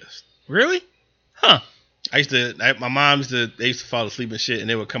Stooges. Yes. Really? Huh. My mom used to fall asleep and shit, and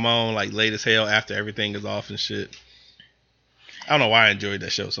they would come on like late as hell after everything is off and shit. I don't know why I enjoyed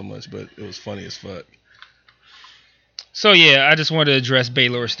that show so much, but it was funny as fuck. So yeah, I just wanted to address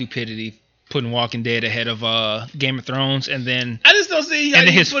Baylor's stupidity, putting Walking Dead ahead of Game of Thrones, and then I just don't see how and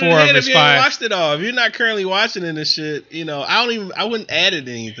then you his put 4 it ahead of his if you 5. ain't watched it all. If you're not currently watching it and shit, I wouldn't add it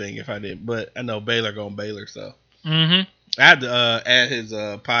to anything if I did. But I know Baylor going Baylor, so I had to add his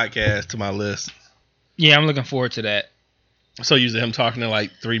podcast to my list. Yeah, I'm looking forward to that. So usually him talking in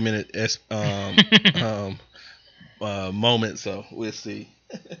like 3-minute moments, so we'll see.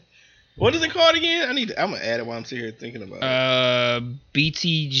 What is it called again? I'm gonna add it while I'm sitting here thinking about it.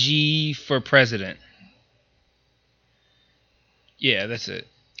 BTG for president. Yeah, that's it.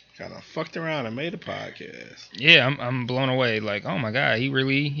 Kind of fucked around and made a podcast. Yeah, I'm blown away. Like, oh my god, he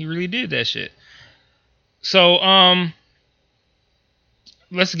really did that shit. So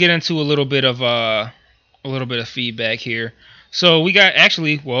let's get into a little bit of feedback here. So we got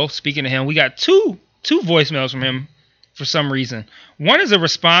speaking of him, we got two voicemails from him for some reason. One is a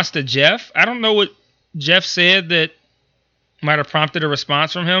response to Jeff. I don't know what Jeff said that might have prompted a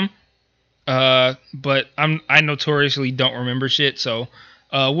response from him. But I notoriously don't remember shit, so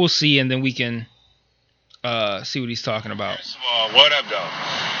we'll see, and then we can see what he's talking about. First of all, what up, though?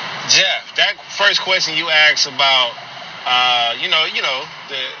 Jeff, that first question you asked about,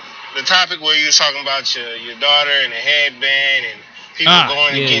 the topic where you was talking about your daughter and the headband and people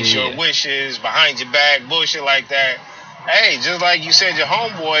going against your wishes, behind your back, bullshit like that. Hey, just like you said, your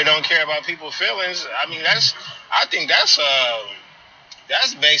homeboy don't care about people's feelings. I mean, I think that's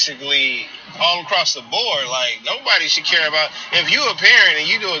basically all across the board. Like, nobody should care about, if you a parent and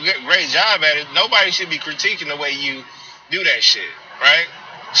you do a great job at it, nobody should be critiquing the way you do that shit, right?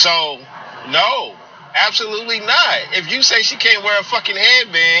 So, no, absolutely not. If you say she can't wear a fucking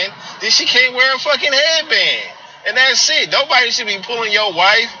headband, then she can't wear a fucking headband. And that's it. Nobody should be pulling your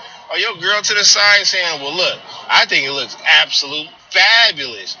wife or your girl to the side and saying, well, look, I think it looks absolute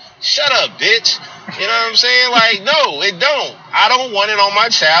fabulous. Shut up, bitch. You know what I'm saying? Like, no, it don't. I don't want it on my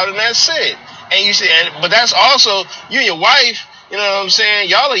child, and that's it. And you see, but that's also, you and your wife, you know what I'm saying?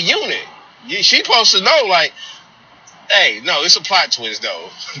 Y'all a unit. She supposed to know, like, hey, no, it's a plot twist, though.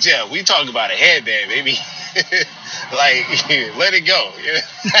 Yeah, we talking about a headband, baby. Like, let it go.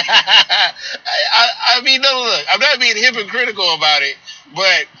 I mean, no, look, I'm not being hypocritical about it,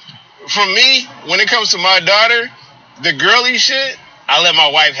 but for me, when it comes to my daughter, the girly shit, I let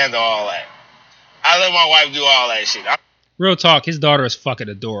my wife handle all that. I let my wife do all that shit. Real talk, his daughter is fucking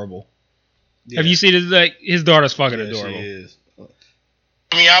adorable. Yeah. Have you seen this? Like, his daughter's fucking adorable. She is.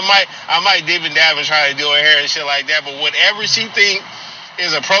 I mean, I might dip and dab and try to do her hair and shit like that, but whatever she think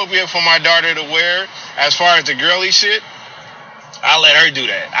is appropriate for my daughter to wear, as far as the girly shit, I let her do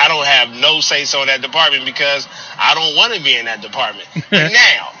that. I don't have no say-so in that department because I don't want to be in that department. But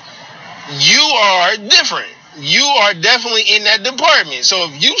now, you are different. You are definitely in that department.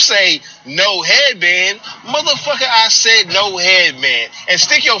 So if you say no headband, motherfucker, I said no headband. And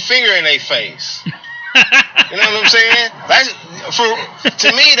stick your finger in their face. You know what I'm saying?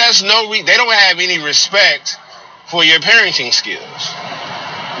 To me, that's no they don't have any respect for your parenting skills.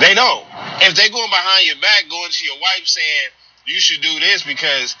 They don't. If they going behind your back, going to your wife saying, you should do this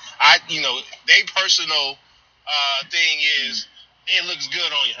because they personal thing is it looks good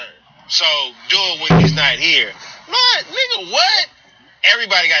on her. So do it when he's not here. What, nigga? What?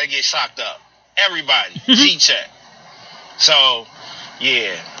 Everybody got to get socked up. Everybody. G-check. So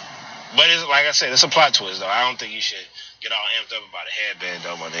yeah, but it's like I said, it's a plot twist though. I don't think you should get all amped up about a headband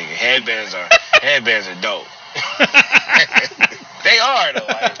though, my nigga. Headbands are dope. They are though.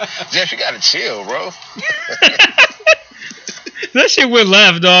 Like, Jeff, you gotta chill, bro. That shit went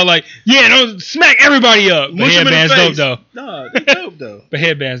left, dog. Like, yeah, don't smack everybody up. But headband's dope, though. No, they dope, though. But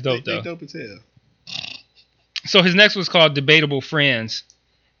headband's dope, though. They dope as hell. So his next was called Debatable Friends.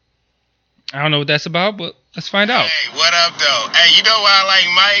 I don't know what that's about, but let's find out. Hey, what up, though? Hey, you know why I like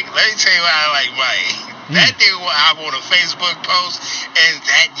Mike? Let me tell you why I like Mike. That nigga will hop on a Facebook post, and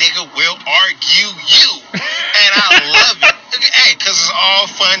that nigga will argue you. And I love it. Hey, because it's all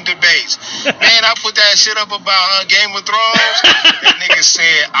fun debates. Man, I put that shit up about Game of Thrones. That nigga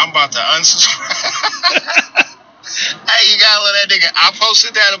said, I'm about to unsubscribe. Hey, you gotta let that nigga. I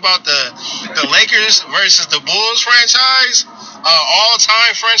posted that about the Lakers versus the Bulls franchise,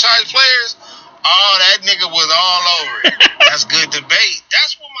 all-time franchise players. Oh, that nigga was all over it. That's good debate.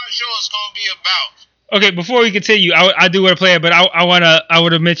 That's what my show is gonna be about. Okay, before we continue, I do want to play it, but I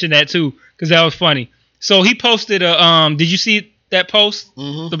would have mentioned that too because that was funny. So he posted a Did you see that post?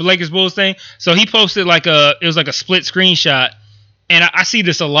 Mm-hmm. The Lakers Bulls thing. So he posted it was like a split screenshot, and I see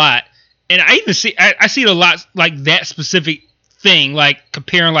this a lot, and I even see I see it a lot like that specific thing, like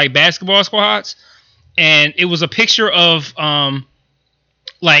comparing like basketball squads, and it was a picture of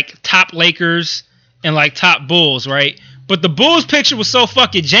like top Lakers and like top Bulls, right? But the Bulls picture was so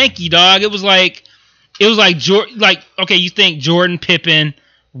fucking janky, dog. It was like okay, you think Jordan, Pippen,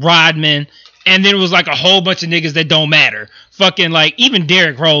 Rodman. And then it was like a whole bunch of niggas that don't matter. Fucking like even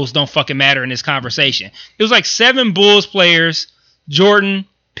Derrick Rose don't fucking matter in this conversation. It was like 7 Bulls players, Jordan,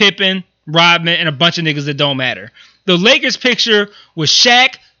 Pippen, Rodman, and a bunch of niggas that don't matter. The Lakers picture was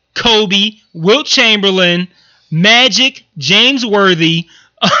Shaq, Kobe, Wilt Chamberlain, Magic, James Worthy,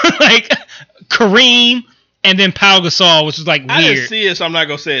 like Kareem, and then Pau Gasol, which was like weird. I didn't see it, so I'm not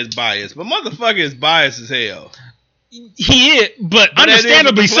gonna say it's biased. But motherfucker is biased as hell. He is, but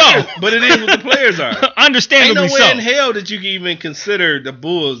understandably so. But it is what the players are. Understandably so. Ain't no way in hell that you can even consider the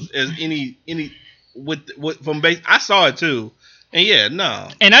Bulls as any with from base. I saw it too, and yeah, no.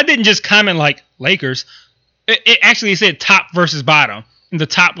 And I didn't just comment like Lakers. It actually said top versus bottom. And the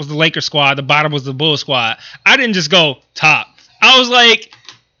top was the Lakers squad. The bottom was the Bulls squad. I didn't just go top. I was like,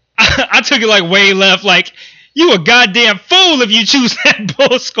 I took it like way left. Like, you a goddamn fool if you choose that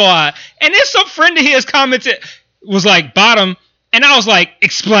Bulls squad. And then some friend of his commented. Was like bottom, and I was like,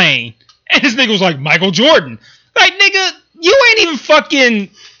 explain. And this nigga was like, Michael Jordan. Like, nigga, you ain't even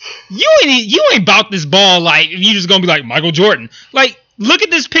fucking, you ain't about this ball like, if you just gonna be like, Michael Jordan. Like, look at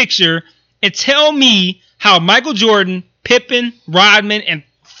this picture and tell me how Michael Jordan, Pippen, Rodman, and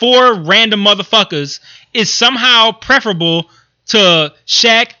 4 random motherfuckers is somehow preferable to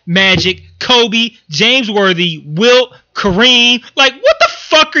Shaq, Magic, Kobe, James Worthy, Wilt, Kareem. Like, what the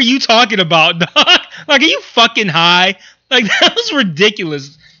fuck are you talking about, dog? Like, are you fucking high? Like, that was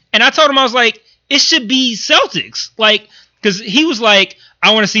ridiculous. And I told him, I was like, it should be Celtics. Like, because he was like,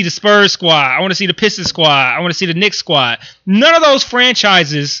 I want to see the Spurs squad. I want to see the Pistons squad. I want to see the Knicks squad. None of those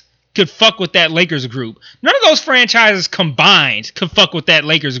franchises could fuck with that Lakers group. None of those franchises combined could fuck with that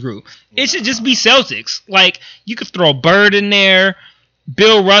Lakers group. It should just be Celtics. Like, you could throw Bird in there,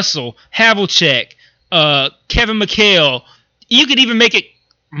 Bill Russell, Havlicek, Kevin McHale. You could even make it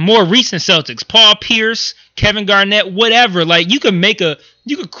more recent Celtics. Paul Pierce, Kevin Garnett, whatever. Like, you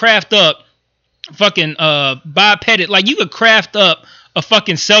could craft up fucking Bob Pettit. Like, you could craft up a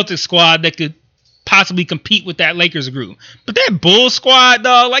fucking Celtics squad that could possibly compete with that Lakers group. But that Bulls squad,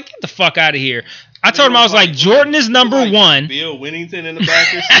 dog, like, get the fuck out of here. I told him, I was like, Jordan is number one. Bill Winnington in the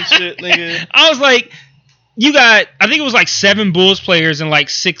back or some shit, nigga. I was like, you got, I think it was like 7 Bulls players and like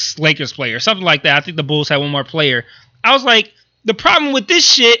 6 Lakers players, something like that. I think the Bulls had one more player. I was like, the problem with this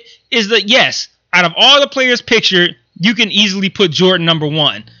shit is that, yes, out of all the players pictured, you can easily put Jordan number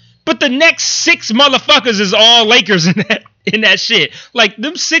 1. But the next 6 motherfuckers is all Lakers in that shit. Like,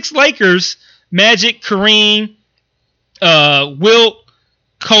 them 6 Lakers, Magic, Kareem, Wilt,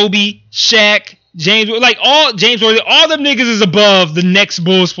 Kobe, Shaq, James, like all James Worthy, all them niggas is above the next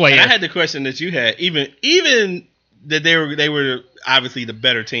Bulls player. And I had the question that you had, even that they were obviously the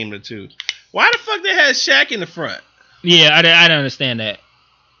better team of the two. Why the fuck they had Shaq in the front? Yeah, I don't understand that.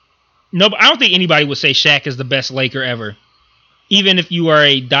 No, I don't think anybody would say Shaq is the best Laker ever, even if you are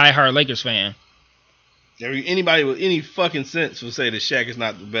a diehard Lakers fan. Anybody with any fucking sense would say that Shaq is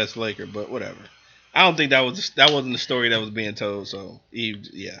not the best Laker, but whatever. I don't think that wasn't the story that was being told. So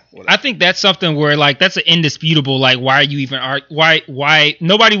yeah, whatever. I think that's something where like that's an indisputable. Like, why are you even why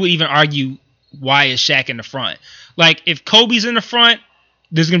nobody would even argue why is Shaq in the front? Like, if Kobe's in the front,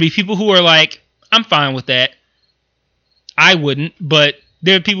 there's gonna be people who are like, I'm fine with that. I wouldn't, but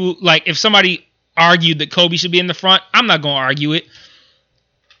there are people like, if somebody argued that Kobe should be in the front, I'm not gonna argue it.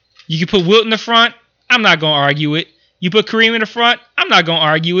 You can put Wilt in the front, I'm not gonna argue it. You put Kareem in the front, I'm not going to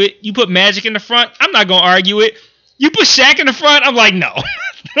argue it. You put Magic in the front, I'm not going to argue it. You put Shaq in the front, I'm like, no.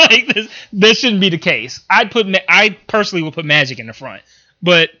 Like, this shouldn't be the case. I personally would put Magic in the front.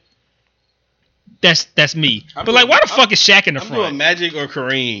 But that's me. But like, why the fuck is Shaq in the front? I'm doing Magic or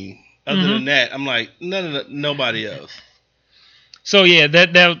Kareem. Other than that, I'm like, nobody else. So yeah,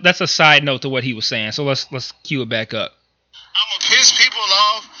 that's a side note to what he was saying. So let's cue it back up. I'm going to piss people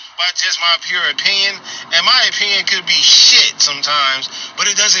off by just my pure opinion, and my opinion could be shit sometimes, but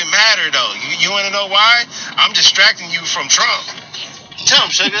it doesn't matter though. You want to know why? I'm distracting you from Trump. Tell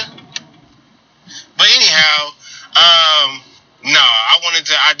him, sugar. But anyhow, no,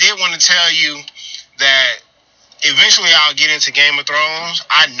 I did want to tell you that eventually I'll get into Game of Thrones.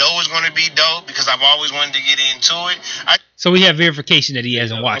 I know it's going to be dope because I've always wanted to get into it. So we have verification that he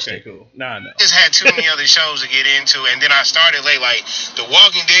hasn't watched it. Cool. Nah, no. Just had too many other shows to get into, and then I started late. Like The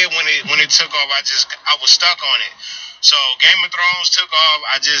Walking Dead, when it took off, I was stuck on it. So Game of Thrones took off.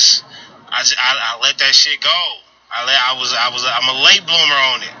 I let that shit go. I'm a late bloomer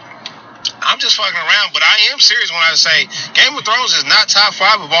on it. I'm just fucking around, but I am serious when I say Game of Thrones is not top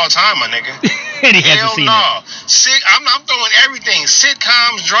 5 of all time, my nigga. And he hasn't seen it. I'm throwing everything,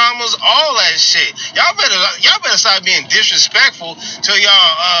 sitcoms, dramas, all that shit. Y'all better stop being disrespectful to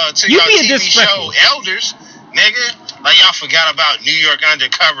y'all TV show elders, nigga. Like y'all forgot about New York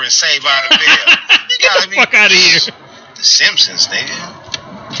Undercover and Saved by the Bell. Get the fuck out of here. The Simpsons,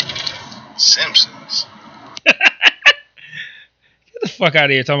 nigga. Simpsons. Get the fuck out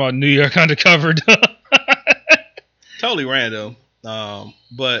of here talking about New York Undercover. Totally random.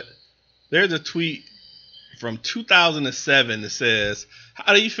 But there's a tweet from 2007 that says,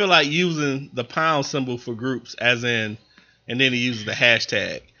 how do you feel like using the pound symbol for groups, as in, and then he uses the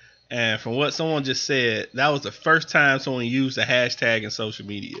hashtag. And from what someone just said, that was the first time someone used a hashtag in social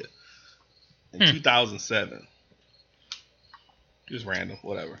media. In 2007. Just random,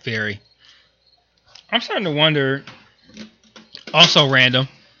 whatever. Very. I'm starting to wonder, also random,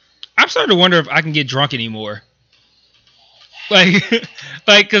 I'm starting to wonder if I can get drunk anymore.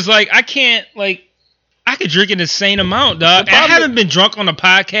 Cause I can't, I could drink an insane amount, dog. I haven't been drunk on a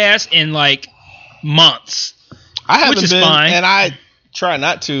podcast in months. I haven't which is been, fine. And I try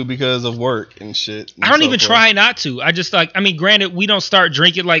not to because of work and shit. And I don't even try not to. I just granted, we don't start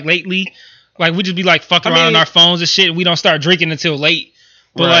drinking lately. We just be fucking around on our phones and shit. And we don't start drinking until late.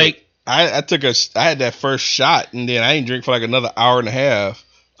 But right. I had that first shot and then I didn't drink for another hour and a half.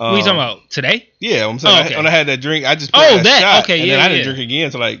 What are you talking about? Today? Yeah, I'm saying when I had that drink, I just put that shot, okay, and then I didn't drink again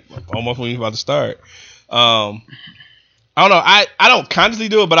until almost when we were about to start. I don't know. I don't consciously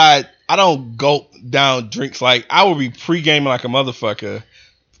do it, but I don't gulp down drinks. I will be pre-gaming like a motherfucker,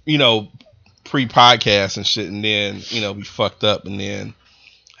 pre-podcast and shit, and then be fucked up and then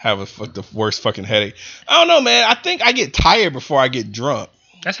have the worst fucking headache. I don't know, man. I think I get tired before I get drunk.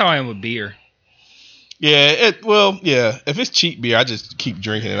 That's how I am with beer. Yeah, if it's cheap beer, I just keep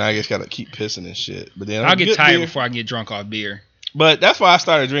drinking and I just gotta keep pissing and shit. But then I'll get tired before I get drunk off beer. But that's why I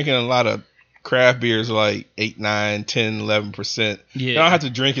started drinking a lot of craft beers, 8, 9, 10, 11%. Yeah. I don't have to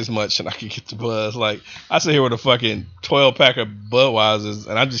drink as much and I can get the buzz. I sit here with a fucking 12-pack of Budweisers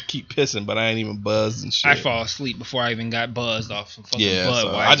and I just keep pissing, but I ain't even buzzed and shit. I fall asleep before I even got buzzed off some fucking So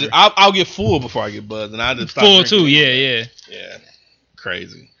Budweiser. I'll get full before I get buzzed and I just stop full drinking. too, yeah. Yeah,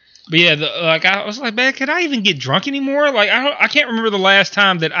 crazy. But yeah, I was like, man, can I even get drunk anymore? I can't remember the last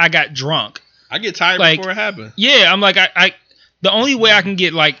time that I got drunk. I get tired before it happens. Yeah, I'm I the only way I can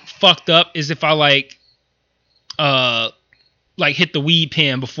get fucked up is if I hit the weed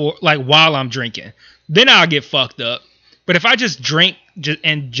pen before while I'm drinking. Then I'll get fucked up. But if I just drink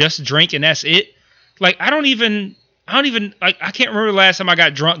and that's it, I don't even I can't remember the last time I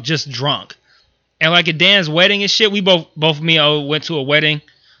got drunk, just drunk. And at Dan's wedding and shit, we both me and O went to a wedding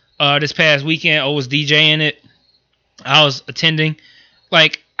this past weekend. O was DJing it. I was attending.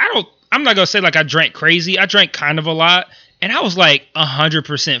 I'm not gonna say I drank crazy. I drank kind of a lot, and I was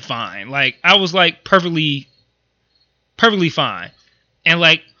 100% fine. I was perfectly fine.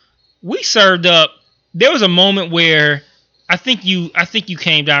 And we served up. There was a moment where I think you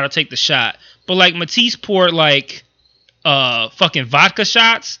came down to take the shot, but Matisse poured fucking vodka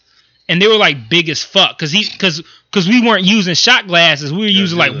shots, and they were big as fuck because we weren't using shot glasses. We were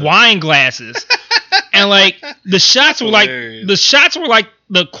using wine glasses. And the shots were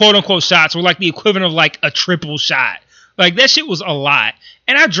the quote unquote shots were the equivalent of a triple shot. That shit was a lot.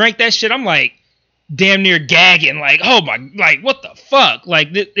 And I drank that shit. I'm damn near gagging. Oh my, what the fuck?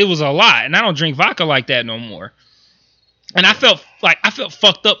 It was a lot. And I don't drink vodka like that no more. And I felt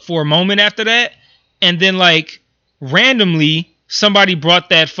fucked up for a moment after that. And then randomly somebody brought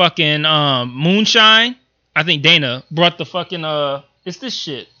that fucking moonshine. I think Dana brought the fucking it's this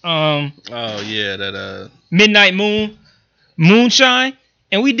shit. Oh yeah, that Midnight moonshine,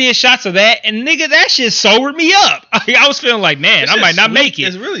 and we did shots of that, and nigga, that shit sobered me up. I was feeling man, I might not make it.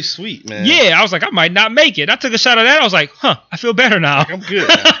 It's really sweet, man. Yeah, I was I might not make it. I took a shot of that. I was I feel better now. I'm good.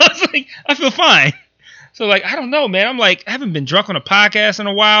 I was I feel fine. So I don't know, man. I'm I haven't been drunk on a podcast in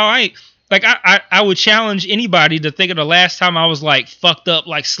a while. I Like I would challenge anybody to think of the last time I was like fucked up,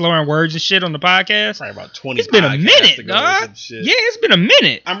 like slurring words and shit on the podcast. Probably about 20. It's been a podcasts minute, ago or dog. some shit. Yeah, it's been a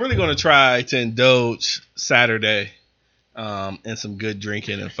minute. I'm really gonna try to indulge Saturday, in some good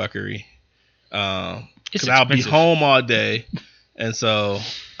drinking and fuckery. Because I'll be home all day, and so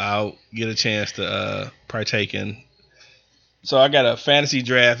I'll get a chance to partake in. So I got a fantasy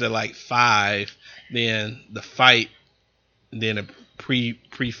draft at like 5, then the fight, then a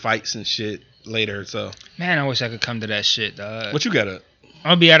pre-fights and shit later. So man, I wish I could come to that shit, dog. what you got up?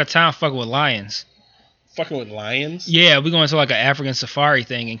 I'm gonna be out of town fucking with lions. Fucking with lions? Yeah, we're going to like an African safari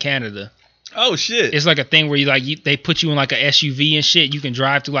thing in Canada. Oh shit! It's like a thing where they put you in like a SUV and shit. You can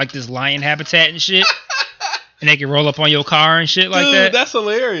drive through like this lion habitat and shit, and they can roll up on your car and shit like Dude, that. That's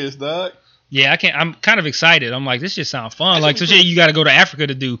hilarious, dog. Yeah, I'm kind of excited. I'm like, this just sounds fun. Like some shit you got to go to Africa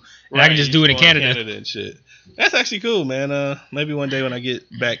to do, and I can just do it in Canada. And shit. That's actually cool, man. Maybe one day when I get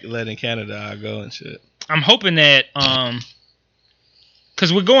back let in Canada, I'll go and shit. I'm hoping that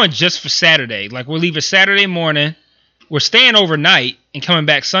because we're going just for Saturday. Like we're leaving Saturday morning, we're staying overnight and coming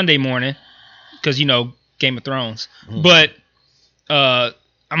back Sunday morning because Game of Thrones. Mm. But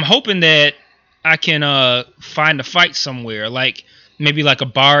I'm hoping that I can find a fight somewhere, like maybe like a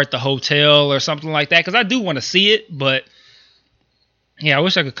bar at the hotel or something like that, because I do want to see it. But yeah, I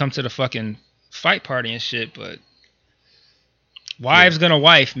wish I could come to the fucking fight party and shit, but wives gonna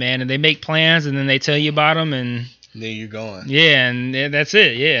wife, man, and they make plans and then they tell you about them and then you're going. Yeah, and that's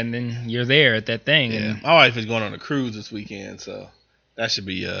it. Yeah, and then you're there at that thing. Yeah, and my wife is going on a cruise this weekend, so that should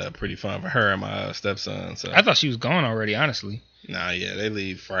be pretty fun for her and my stepson. So I thought she was gone already, honestly. Nah, yeah, they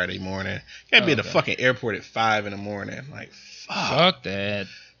leave Friday morning. Gotta be at the fucking airport at 5 in the morning. Like, fuck that.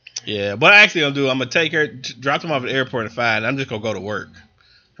 Yeah, but actually, I'm gonna take her, drop them off at the airport at 5, and I'm just gonna go to work.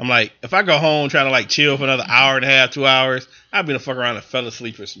 I'm like, if I go home trying to like chill for another hour and a half, 2 hours, I'll be the fuck around and fell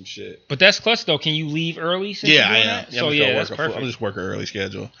asleep or some shit. But that's clutch though. Can you leave early? Yeah, I am. That? So yeah, that's perfect. I'm just working early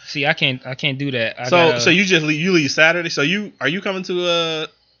schedule. See, I can't do that. So you just leave Saturday. So are you coming to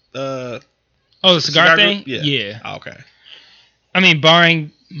the cigar thing? Yeah. Oh, okay. I mean,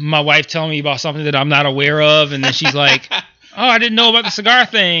 barring my wife telling me about something that I'm not aware of, and then she's like, "Oh, I didn't know about the cigar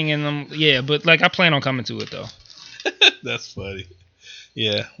thing," and but like I plan on coming to it though. That's funny.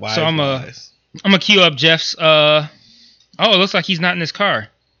 Yeah. So I'm gonna queue up Jeff's. Oh, it looks like he's not in his car.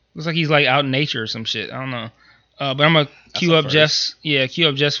 Looks like he's like out in nature or some shit. I don't know. But I'm gonna queue up Jeff's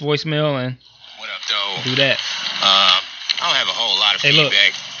voicemail and what up, though? Do that. I don't have a whole lot of feedback.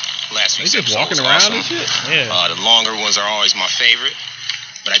 Look. Last week's just episode walking was around awesome. and shit. Yeah. The longer ones are always my favorite.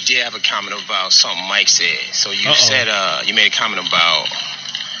 But I did have a comment about something Mike said. So you said you made a comment about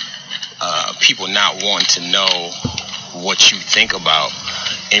people not wanting to know what you think about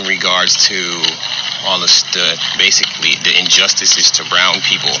in regards to all basically the injustices to brown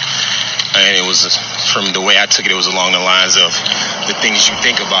people. And it was, from the way I took it, it was along the lines of the things you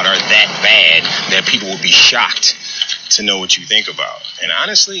think about are that bad that people will be shocked to know what you think about. And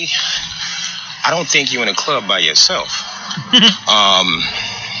honestly, I don't think you're in a club by yourself.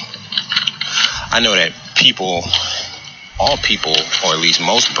 I know that all people, or at least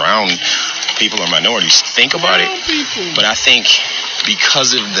most brown people or minorities think about it. But I think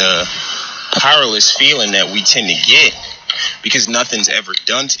because of the powerless feeling that we tend to get, because nothing's ever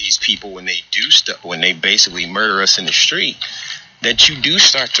done to these people when they do stuff, when they basically murder us in the street, that you do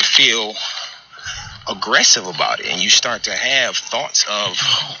start to feel aggressive about it, and you start to have thoughts of,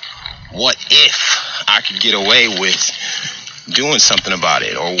 what if I could get away with doing something about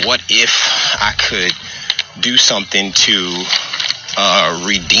it, or what if I could do something to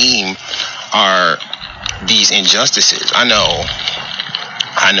redeem these injustices. I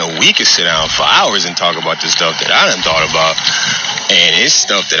know we could sit down for hours and talk about the stuff that I done thought about, and it's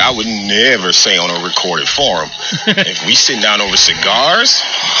stuff that I would never say on a recorded forum. If we sit down over cigars,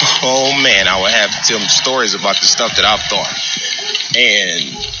 oh man, I would have to tell them stories about the stuff that I've thought.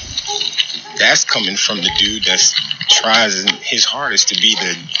 And that's coming from the dude that tries his hardest to be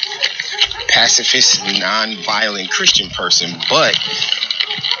the pacifist, non-violent Christian person, but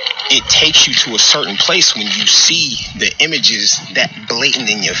it takes you to a certain place when you see the images that blatant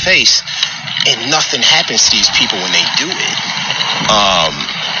in your face, and nothing happens to these people when they do it.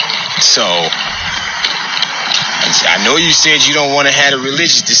 So I know you said you don't want to have a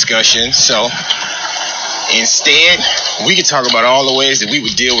religious discussion, so instead we could talk about all the ways that we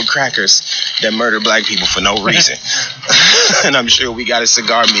would deal with crackers that murder black people for no reason. And I'm sure we got a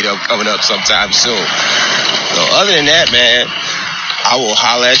cigar meetup coming up sometime soon. So other than that, man, I will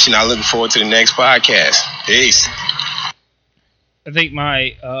holler at you, and I'm looking forward to the next podcast. Peace. I think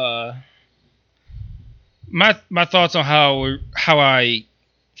my thoughts on how I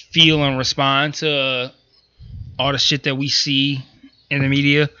feel and respond to all the shit that we see in the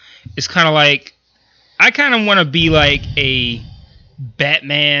media. It's kind of like I kind of want to be like a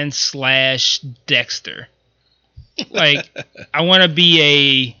Batman / Dexter. Like I want to be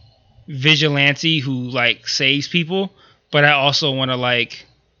a vigilante who like saves people, but I also want to like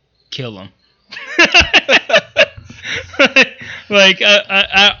kill them. Like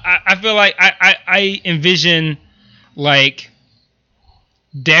I feel like I envision like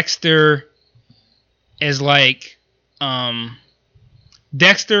Dexter as like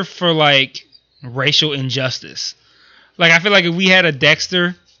Dexter for like racial injustice. Like I feel like if we had a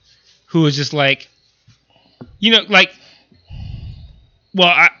Dexter who was just like, you know, like,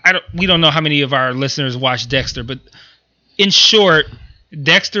 well, we don't know how many of our listeners watch Dexter, but in short,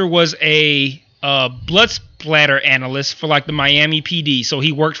 Dexter was a blood splatter analyst for like the Miami PD. So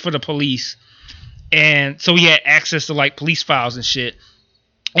he worked for the police, and so he had access to like police files and shit.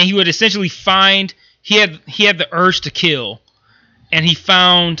 And he would essentially find he had the urge to kill, and he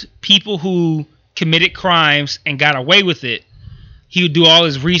found people who committed crimes and got away with it. He would do all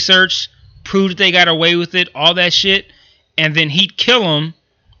his research, prove that they got away with it, all that shit, and then he'd kill them.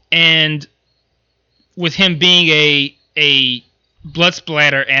 And with him being a blood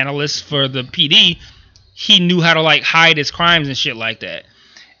splatter analyst for the PD, he knew how to like hide his crimes and shit like that.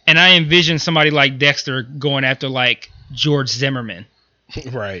 And I envision somebody like Dexter going after like George Zimmerman.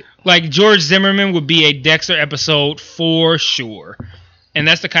 Right. Like George Zimmerman would be a Dexter episode for sure. And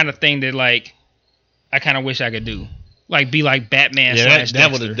that's the kind of thing that like I kind of wish I could do. Like be like Batman / Dexter.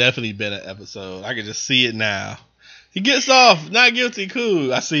 That would have definitely been an episode. I could just see it now. He gets off, not guilty,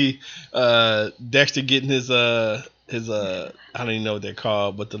 cool. I see Dexter getting his I don't even know what they're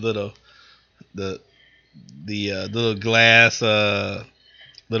called, but the little glass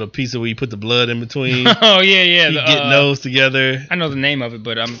little piece of where you put the blood in between. Oh yeah. He getting those together. I know the name of it,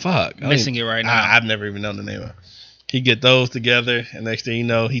 but I'm missing it right now. I've never even known the name of it. He get those together, and next thing you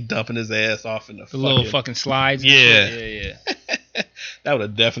know, he dumping his ass off in the little fucking slides. Yeah. Yeah. That would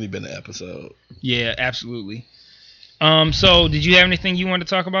have definitely been an episode. Yeah, absolutely. So did you have anything you wanted to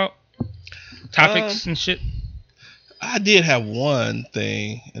talk about? Topics and shit? I did have one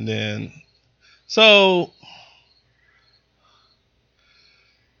thing, and then so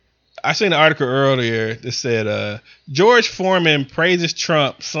I seen an article earlier that said George Foreman praises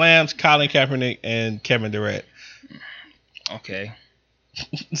Trump, slams Colin Kaepernick and Kevin Durant. Okay.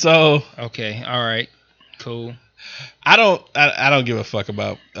 So okay, all right, cool. I don't give a fuck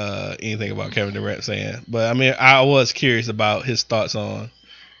about anything about Kevin Durant saying, but I mean I was curious about his thoughts on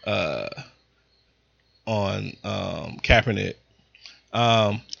Kaepernick.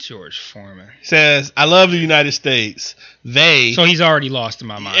 George Foreman says, "I love the United States. They." So he's already lost in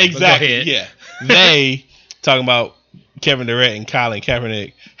my mind. Exactly. Yeah. They talking about Kevin Durant and Colin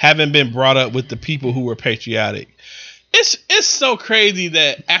Kaepernick haven't been brought up with the people who were patriotic. It's so crazy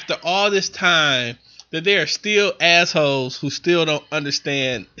that after all this time that there are still assholes who still don't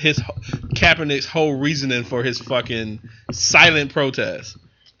understand Kaepernick's whole reasoning for his fucking silent protest.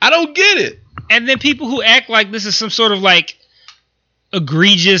 I don't get it. And then people who act like this is some sort of like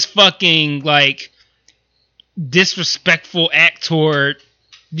egregious fucking like disrespectful act toward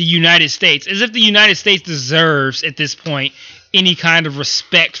the United States, as if the United States deserves at this point any kind of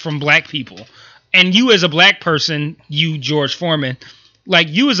respect from black people. And you as a black person, you George Foreman, like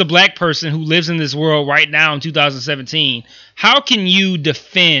you as a black person who lives in this world right now in 2017, how can you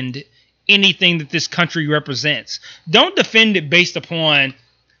defend anything that this country represents? Don't defend it based upon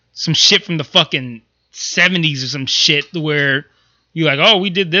some shit from the fucking 70s or some shit where you're like, oh, we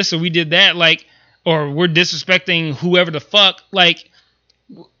did this or we did that, like, or we're disrespecting whoever the fuck. Like,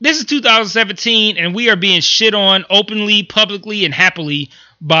 this is 2017 and we are being shit on openly, publicly, and happily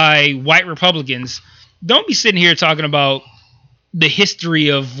by white Republicans. Don't be sitting here talking about the history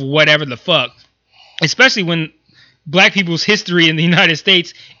of whatever the fuck, especially when black people's history in the United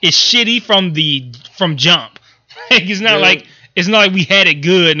States is shitty from jump. Like, it's not like we had it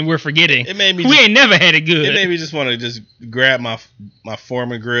good and we're forgetting. We ain't never had it good. It made me just want to just grab my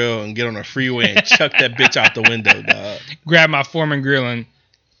Foreman grill and get on a freeway and chuck that bitch out the window, dog. Grab my Foreman grill and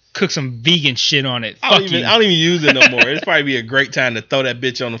cook some vegan shit on it. I don't even use it no more. It'd probably be a great time to throw that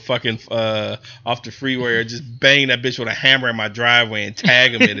bitch on the fucking off the freeway or just bang that bitch with a hammer in my driveway and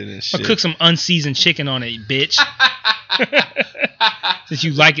tag him in it and shit. Or cook some unseasoned chicken on it, bitch. Since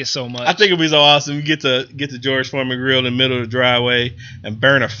you like it so much. I think it'd be so awesome. You get the George Foreman grill in the middle of the driveway and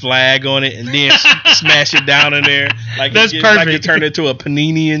burn a flag on it and then smash it down in there. Like that's perfect. Like it turned into a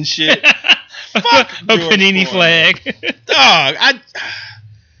panini and shit. Fuck a panini flag. Dog,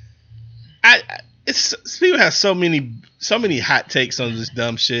 people have so many so many hot takes on this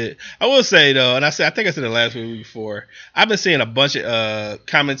dumb shit. I will say though, and I think I said it last week before. I've been seeing a bunch of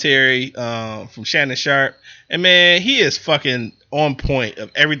commentary from Shannon Sharp, and man, he is fucking on point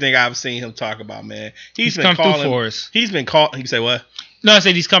of everything I've seen him talk about. Man, he's been come calling through for us. He's been called. You say what? No, I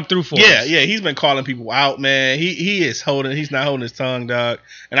said he's come through for us. Yeah, he's been calling people out, man. He's not holding his tongue, dog,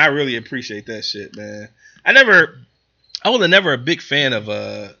 and I really appreciate that shit, man. I was never a big fan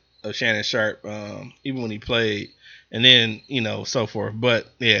of Shannon Sharp, even when he played, and then so forth. But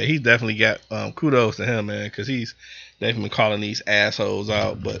yeah, he definitely got kudos to him, man, because he's definitely been calling these assholes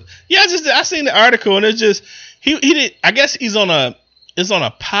out. But yeah, I seen the article, and it's just he did. I guess it's on a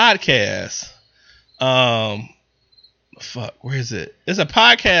podcast. Fuck, where is it? It's a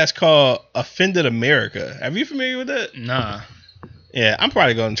podcast called Offended America. Are you familiar with that? Nah. Yeah, I'm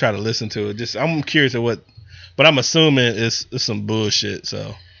probably gonna try to listen to it. I'm curious of what, but I'm assuming it's some bullshit.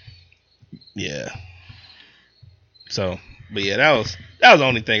 So yeah. So, but yeah, that was the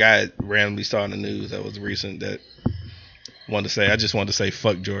only thing I had randomly saw in the news that was recent that I wanted to say. I just wanted to say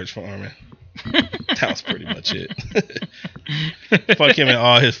fuck George Foreman. That was pretty much it. Fuck him and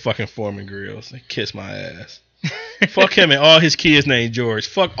all his fucking Foreman grills. Kiss my ass. Fuck him and all his kids named George.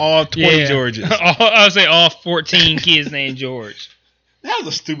 Fuck all 20 Georges. I would say all 14 kids named George. That was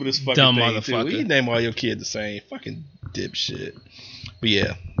the stupidest fucking dumb thing, motherfucker. too. You name all your kids the same. Fucking dipshit. But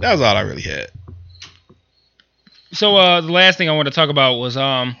yeah, that was all I really had. So the last thing I want to talk about was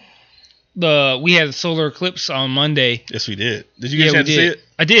we had a solar eclipse on Monday. Yes, we did. Did you get a chance to see it?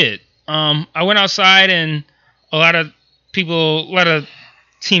 I did. I went outside and a lot of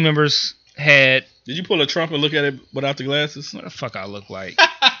team members had. Did you pull a Trump and look at it without the glasses? What the fuck I look like?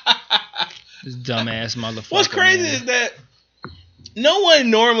 This dumbass motherfucker. What's crazy is that no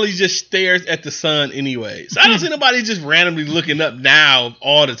one normally just stares at the sun anyway. So I don't see nobody just randomly looking up now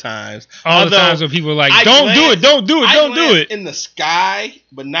all the times. All the times when people are like, don't do it. In the sky,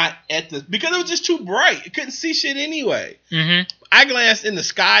 but not because it was just too bright. You couldn't see shit anyway. Mm-hmm. I glanced in the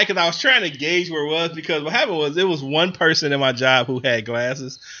sky because I was trying to gauge where it was, because what happened was it was one person in my job who had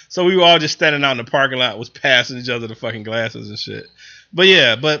glasses. So we were all just standing out in the parking lot, was passing each other the fucking glasses and shit. But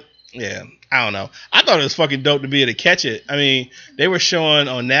yeah, I don't know. I thought it was fucking dope to be able to catch it. I mean, they were showing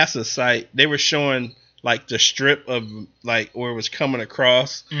on NASA's site, they were showing like the strip of like where it was coming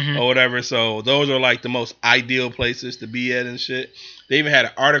across or whatever. So those are like the most ideal places to be at and shit. They even had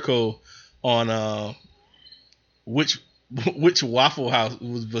an article on which Waffle House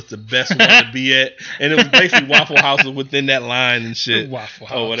was the best one to be at, and it was basically Waffle House within that line and shit, Waffle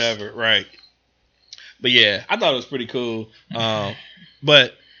House or whatever, right? But yeah, I thought it was pretty cool.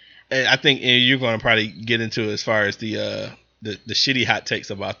 But I think you're going to probably get into it as far as the shitty hot takes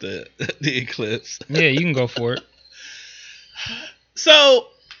about the eclipse. Yeah, you can go for it. So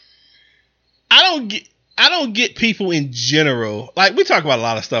I don't get people in general. Like, we talk about a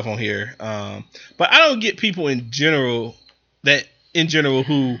lot of stuff on here, but I don't get people in general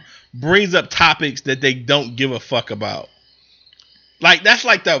who brings up topics that they don't give a fuck about. Like, that's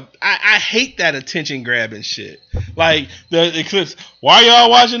like I hate that attention grabbing shit. Like, the eclipse. Why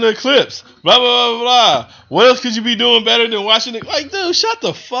y'all watching the eclipse? Blah, blah, blah, blah. What else could you be doing better than watching it? Like, dude, shut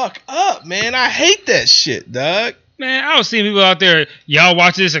the fuck up, man. I hate that shit, dog. Man, I was seeing people out there, y'all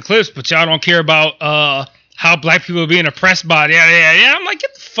watch this eclipse, but y'all don't care about how black people are being oppressed by it. Yeah. I'm like,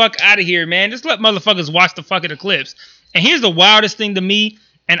 get the fuck out of here, man. Just let motherfuckers watch the fucking eclipse. And here's the wildest thing to me,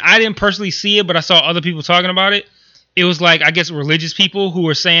 and I didn't personally see it, but I saw other people talking about it. It was like, I guess, religious people who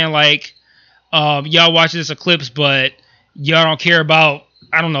were saying like, y'all watch this eclipse, but y'all don't care about,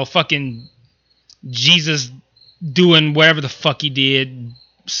 I don't know, fucking Jesus doing whatever the fuck he did,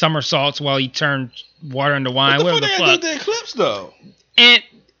 somersaults while he turned water into wine, whatever the fuck. The eclipse though, and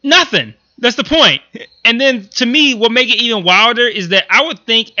nothing. That's the point. And then to me, what make it even wilder is that I would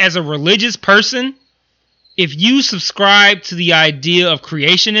think, as a religious person, if you subscribe to the idea of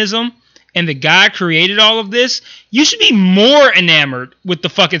creationism and the God created all of this, you should be more enamored with the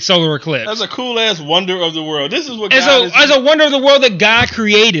fucking solar eclipse. That's a cool ass wonder of the world. This is what as a wonder of the world that God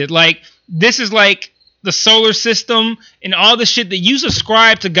created. Like, this is like the solar system and all the shit that you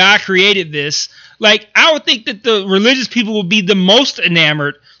subscribe to. God created this. Like, I would think that the religious people would be the most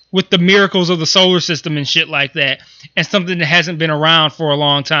enamored with the miracles of the solar system and shit like that, and something that hasn't been around for a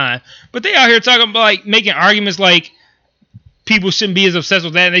long time. But they out here talking about, like, making arguments like people shouldn't be as obsessed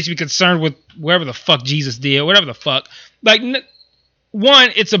with that, and they should be concerned with whatever the fuck Jesus did, whatever the fuck. Like,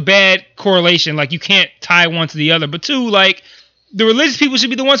 one, it's a bad correlation. Like, you can't tie one to the other. But two, like, the religious people should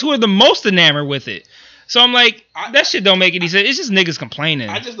be the ones who are the most enamored with it. So I'm like, that shit don't make any sense. It's just niggas complaining.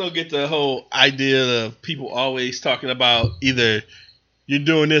 I just don't get the whole idea of people always talking about either you're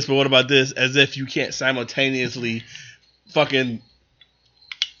doing this, but what about this? As if you can't simultaneously fucking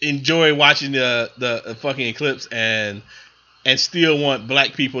enjoy watching the fucking eclipse and still want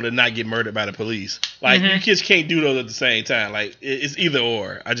black people to not get murdered by the police. Like you kids can't do those at the same time. Like it's either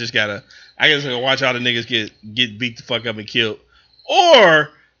or. I just gotta watch all the niggas get beat the fuck up and killed, or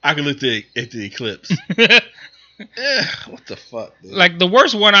I can look at the eclipse. What the fuck, dude? Like the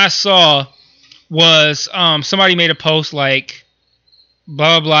worst one I saw was somebody made a post like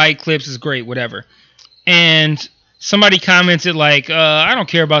blah blah eclipse is great, whatever, and somebody commented like I don't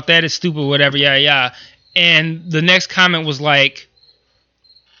care about that, it's stupid, whatever, yeah. And the next comment was like,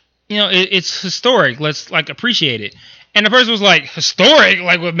 it's historic, let's like appreciate it. And the person was like, historic,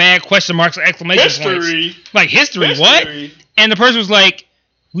 like with mad question marks and exclamation points, like history, what? And the person was like,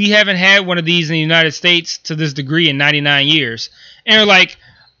 we haven't had one of these in the United States to this degree in 99 years. And they're like,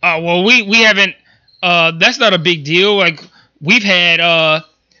 well, we haven't, that's not a big deal. Like, we've had,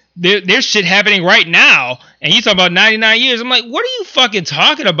 there's shit happening right now. And you talk about 99 years. I'm like, what are you fucking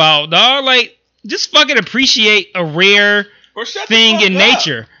talking about, dog? Like, just fucking appreciate a rare thing in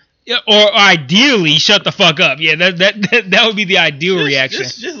nature. Or ideally, shut the fuck up. Yeah, that would be the ideal reaction.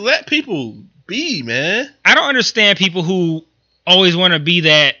 Just let people be, man. I don't understand people who always want to be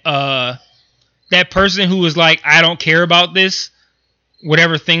that person who is like, I don't care about this,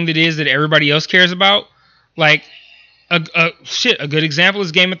 whatever thing that is that everybody else cares about. Like, a good example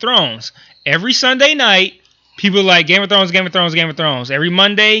is Game of Thrones. Every Sunday night, people are like, Game of Thrones, Game of Thrones, Game of Thrones. Every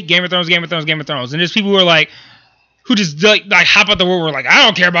Monday, Game of Thrones, Game of Thrones, Game of Thrones. And there's people who are like, who just like hop out the word, were like, I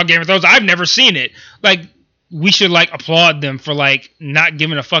don't care about Game of Thrones, I've never seen it. Like, we should like applaud them for like not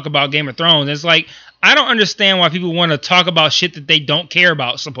giving a fuck about Game of Thrones. It's like, I don't understand why people want to talk about shit that they don't care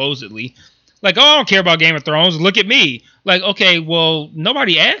about, supposedly. Like, oh, I don't care about Game of Thrones, look at me. Like, okay, well,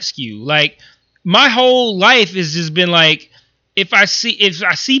 nobody asked you. Like, my whole life has just been like, if I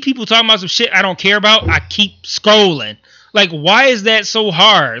see people talking about some shit I don't care about, I keep scrolling. Like, why is that so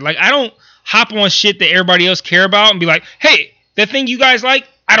hard? Like, I don't hop on shit that everybody else care about and be like, hey, that thing you guys like,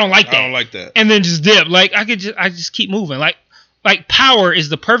 I don't like that. I don't like that. And then just dip. Like, I just keep moving. Like Power is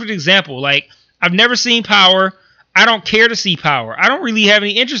the perfect example. Like, I've never seen Power. I don't care to see Power. I don't really have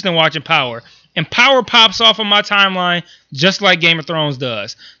any interest in watching Power. And Power pops off on my timeline just like Game of Thrones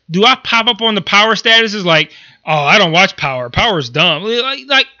does. Do I pop up on the Power statuses like, oh, I don't watch Power. Power's dumb.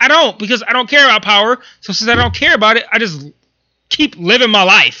 Like I don't, because I don't care about Power. So since I don't care about it, I just keep living my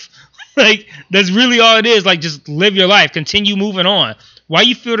life. Like, that's really all it is. Like, just live your life. Continue moving on. Why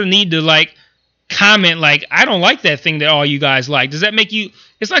you feel the need to, like, comment, like, I don't like that thing that all you guys like? Does that make you...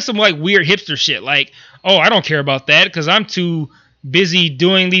 It's like some, like, weird hipster shit. Like, oh, I don't care about that because I'm too busy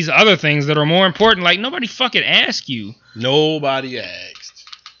doing these other things that are more important. Like, nobody fucking asked you. Nobody asked.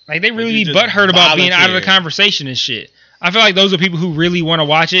 Like, they really be butthurt about being out of the conversation and shit. I feel like those are people who really want to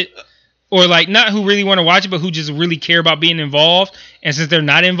watch it. Or, like, not who really want to watch it, but who just really care about being involved. And since they're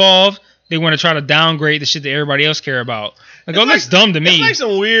not involved, they want to try to downgrade the shit that everybody else care about. Like, oh, that's dumb to me. It's like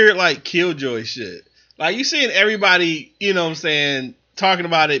some weird, like, killjoy shit. Like, you seeing everybody, you know what I'm saying, talking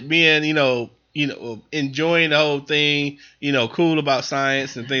about it being, enjoying the whole thing, cool about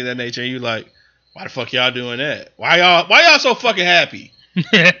science and things of that nature. And you like, why the fuck y'all doing that? Why y'all so fucking happy?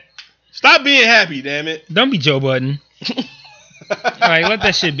 Stop being happy, damn it. Don't be Joe Budden. All right, let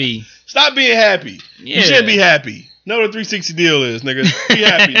that shit be. Stop being happy. Yeah. You shouldn't be happy. Know what a 360 deal is, nigga. Be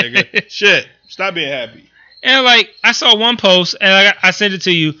happy, nigga. Shit. Stop being happy. And, like, I saw one post, and I sent it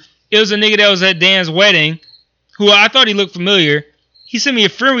to you. It was a nigga that was at Dan's wedding, who I thought he looked familiar. He sent me a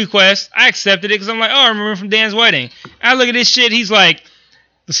friend request. I accepted it because I'm like, oh, I remember him from Dan's wedding. I look at this shit. He's like,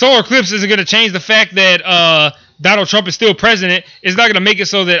 the solar eclipse isn't going to change the fact that Donald Trump is still president. It's not going to make it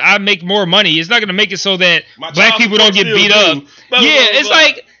so that I make more money. It's not going to make it so that black people don't get beat up. It's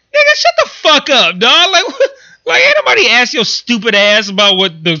like, nigga, shut the fuck up, dog. Like ain't nobody ask your stupid ass about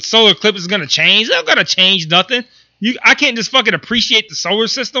what the solar eclipse is going to change. It's not going to change nothing. I can't just fucking appreciate the solar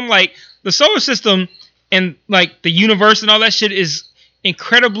system. Like, the solar system and, like, the universe and all that shit is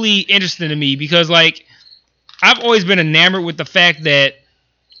incredibly interesting to me because, like, I've always been enamored with the fact that,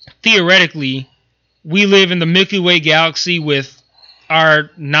 theoretically, we live in the Milky Way galaxy with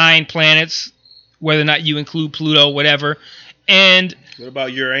our 9 planets, whether or not you include Pluto, whatever. And what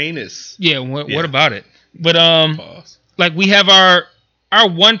about Uranus? Yeah, what about it? But like, we have our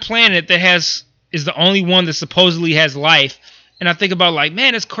one planet that is the only one that supposedly has life. And I think about, like,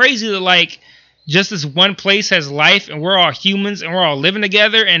 man, it's crazy that, like, just this one place has life and we're all humans and we're all living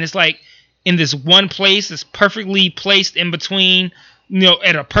together, and it's like in this one place that's perfectly placed in between,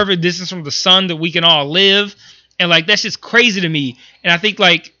 at a perfect distance from the sun that we can all live. And, like, that's just crazy to me. And I think,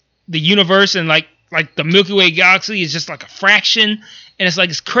 like, the universe and like the Milky Way galaxy is just like a fraction, and it's like,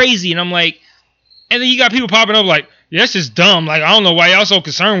 it's crazy. And I'm like, and then you got people popping up like, Yeah, that's just dumb. Like, I don't know why y'all so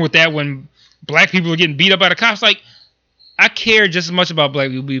concerned with that when black people are getting beat up by the cops. Like, I care just as much about black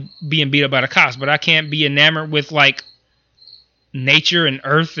people being beat up by the cops, but I can't be enamored with, like, nature and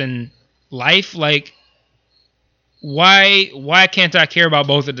earth and life. Like, why can't I care about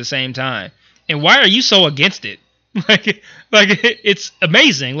both at the same time? And why are you so against it? like it's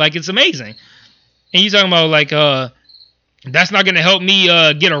amazing. Like, it's amazing. And you talking about, like, that's not going to help me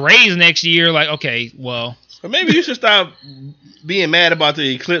get a raise next year. Like, okay, well. But maybe you should stop being mad about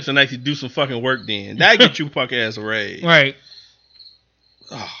the eclipse and actually do some fucking work then. That get you fucking ass a raise. Right.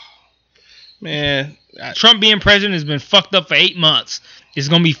 Oh, man. Trump being president has been fucked up for 8 months. It's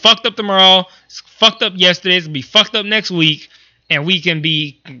going to be fucked up tomorrow. It's fucked up yesterday. It's going to be fucked up next week. And we can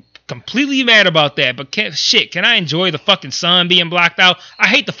be completely mad about that. But can I enjoy the fucking sun being blocked out? I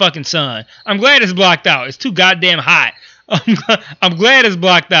hate the fucking sun. I'm glad it's blocked out. It's too goddamn hot. I'm glad it's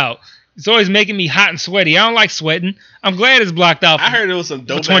blocked out. It's always making me hot and sweaty. I don't like sweating. I'm glad it's blocked out. I heard there was some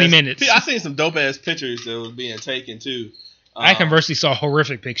dope 20 minutes. I seen some dope ass pictures that was being taken too. I conversely saw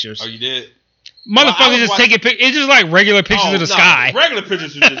horrific pictures. Oh, you did? Motherfuckers just taking pictures. It's just like regular pictures of the sky. Regular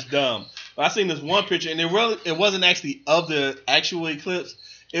pictures are just dumb. But I seen this one picture, and it wasn't actually of the actual eclipse.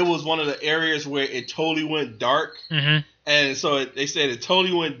 It was one of the areas where it totally went dark. Mm-hmm. And so they said it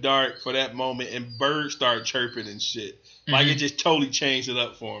totally went dark for that moment, and birds started chirping and shit. Like, it just totally changed it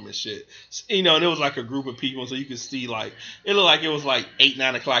up for them and shit. You know, and it was like a group of people, so you could see, like, it looked like it was like 8,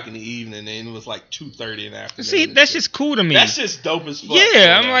 9 o'clock in the evening, and it was like 2:30 in the afternoon. See, that's just cool to me. That's just dope as fuck.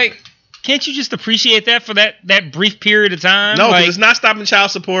 Yeah, I'm like, can't you just appreciate that for that brief period of time? No, because like, it's not stopping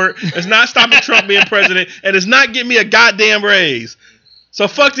child support. It's not stopping Trump being president, and it's not getting me a goddamn raise. So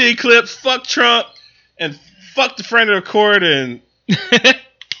fuck the eclipse, fuck Trump, and fuck the friend of the court, and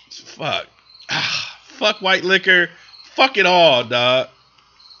fuck white liquor. Fuck it all, dog.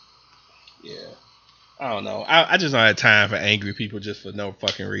 Yeah. I don't know. I just don't have time for angry people just for no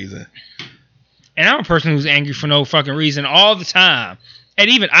fucking reason. And I'm a person who's angry for no fucking reason all the time. And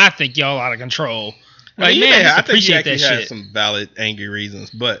even I think y'all out of control. Like, man, just appreciate that shit. Have some valid angry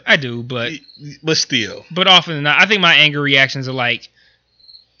reasons, but I do, but still. But often than not, I think my anger reactions are like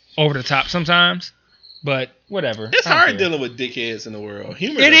over the top sometimes. But whatever. It's hard dealing with dickheads in the world.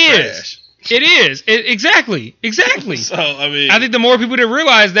 Humans are trash. It is. Exactly. So, I mean, I think the more people that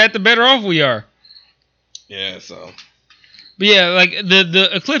realize that, the better off we are. Yeah, so. But yeah, like, the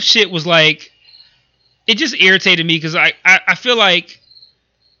eclipse shit was like, it just irritated me because I feel like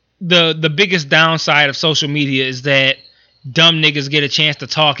the biggest downside of social media is that dumb niggas get a chance to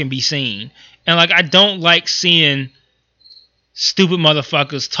talk and be seen. And, like, I don't like seeing stupid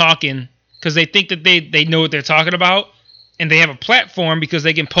motherfuckers talking because they think that they know what they're talking about. And they have a platform because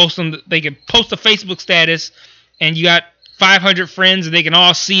they can post them. They can post a Facebook status, and you got 500 friends, and they can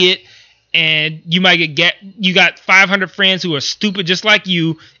all see it. And you might you got 500 friends who are stupid just like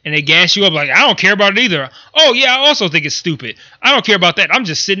you, and they gas you up like, I don't care about it either. Oh yeah, I also think it's stupid. I don't care about that. I'm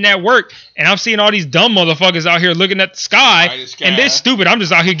just sitting at work, and I'm seeing all these dumb motherfuckers out here looking at the sky, and they're stupid. I'm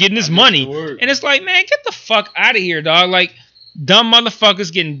just out here getting this money, and it's like, man, get the fuck out of here, dog. Like, dumb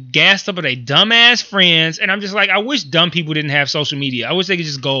motherfuckers getting gassed up with their dumb ass friends, and I'm just like, I wish dumb people didn't have social media. I wish they could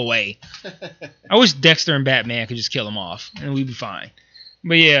just go away. I wish Dexter and Batman could just kill them off, and we'd be fine.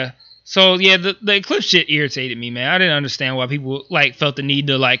 But yeah, so yeah, the eclipse shit irritated me, man. I didn't understand why people like felt the need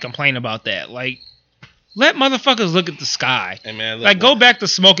to like complain about that. Like, let motherfuckers look at the sky. Hey, man, look, like, go back to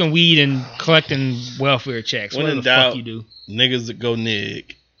smoking weed and collecting welfare checks. When Whatever the fuck you do. Niggas that go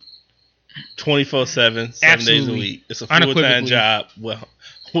nig. 24/7, 7 days a week. It's a full-time job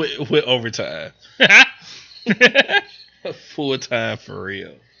with overtime. Full-time for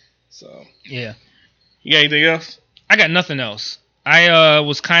real. So yeah. You got anything else? I got nothing else. I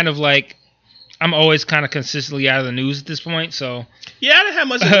was kind of like, I'm always kind of consistently out of the news at this point. So yeah, I didn't have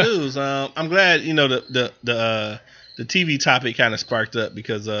much of the news. I'm glad the TV topic kind of sparked up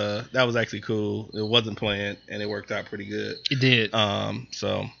because that was actually cool. It wasn't planned and it worked out pretty good. It did.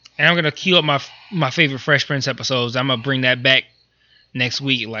 So. And I'm gonna queue up my favorite Fresh Prince episodes. I'm gonna bring that back next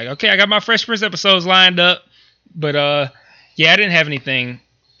week. Like, okay, I got my Fresh Prince episodes lined up, but yeah, I didn't have anything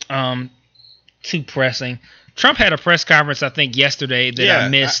too pressing. Trump had a press conference, I think, yesterday that I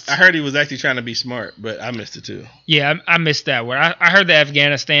missed. I heard he was actually trying to be smart, but I missed it too. Yeah, I missed that one. I heard the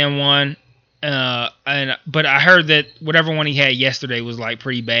Afghanistan one, but I heard that whatever one he had yesterday was like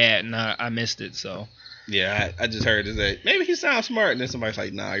pretty bad, and I missed it. So. Yeah, I just heard that maybe he sounds smart, and then somebody's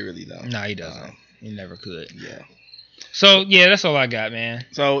like, nah, he really don't. Nah, he doesn't. He never could. Yeah. So, yeah, that's all I got, man.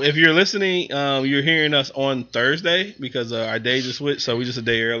 So, if you're listening, you're hearing us on Thursday because our day just switched, so we just a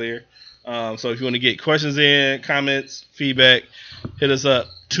day earlier. So, if you want to get questions in, comments, feedback, hit us up,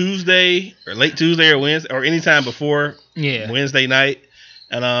 Tuesday or late Tuesday or Wednesday or anytime before Wednesday night.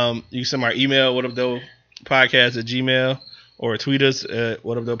 And you can send my email, whatupthopodcast@gmail.com, or tweet us at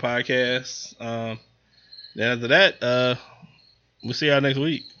whatupthopodcast. Then after that, we'll see y'all next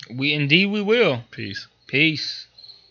week. We will. Peace. Peace.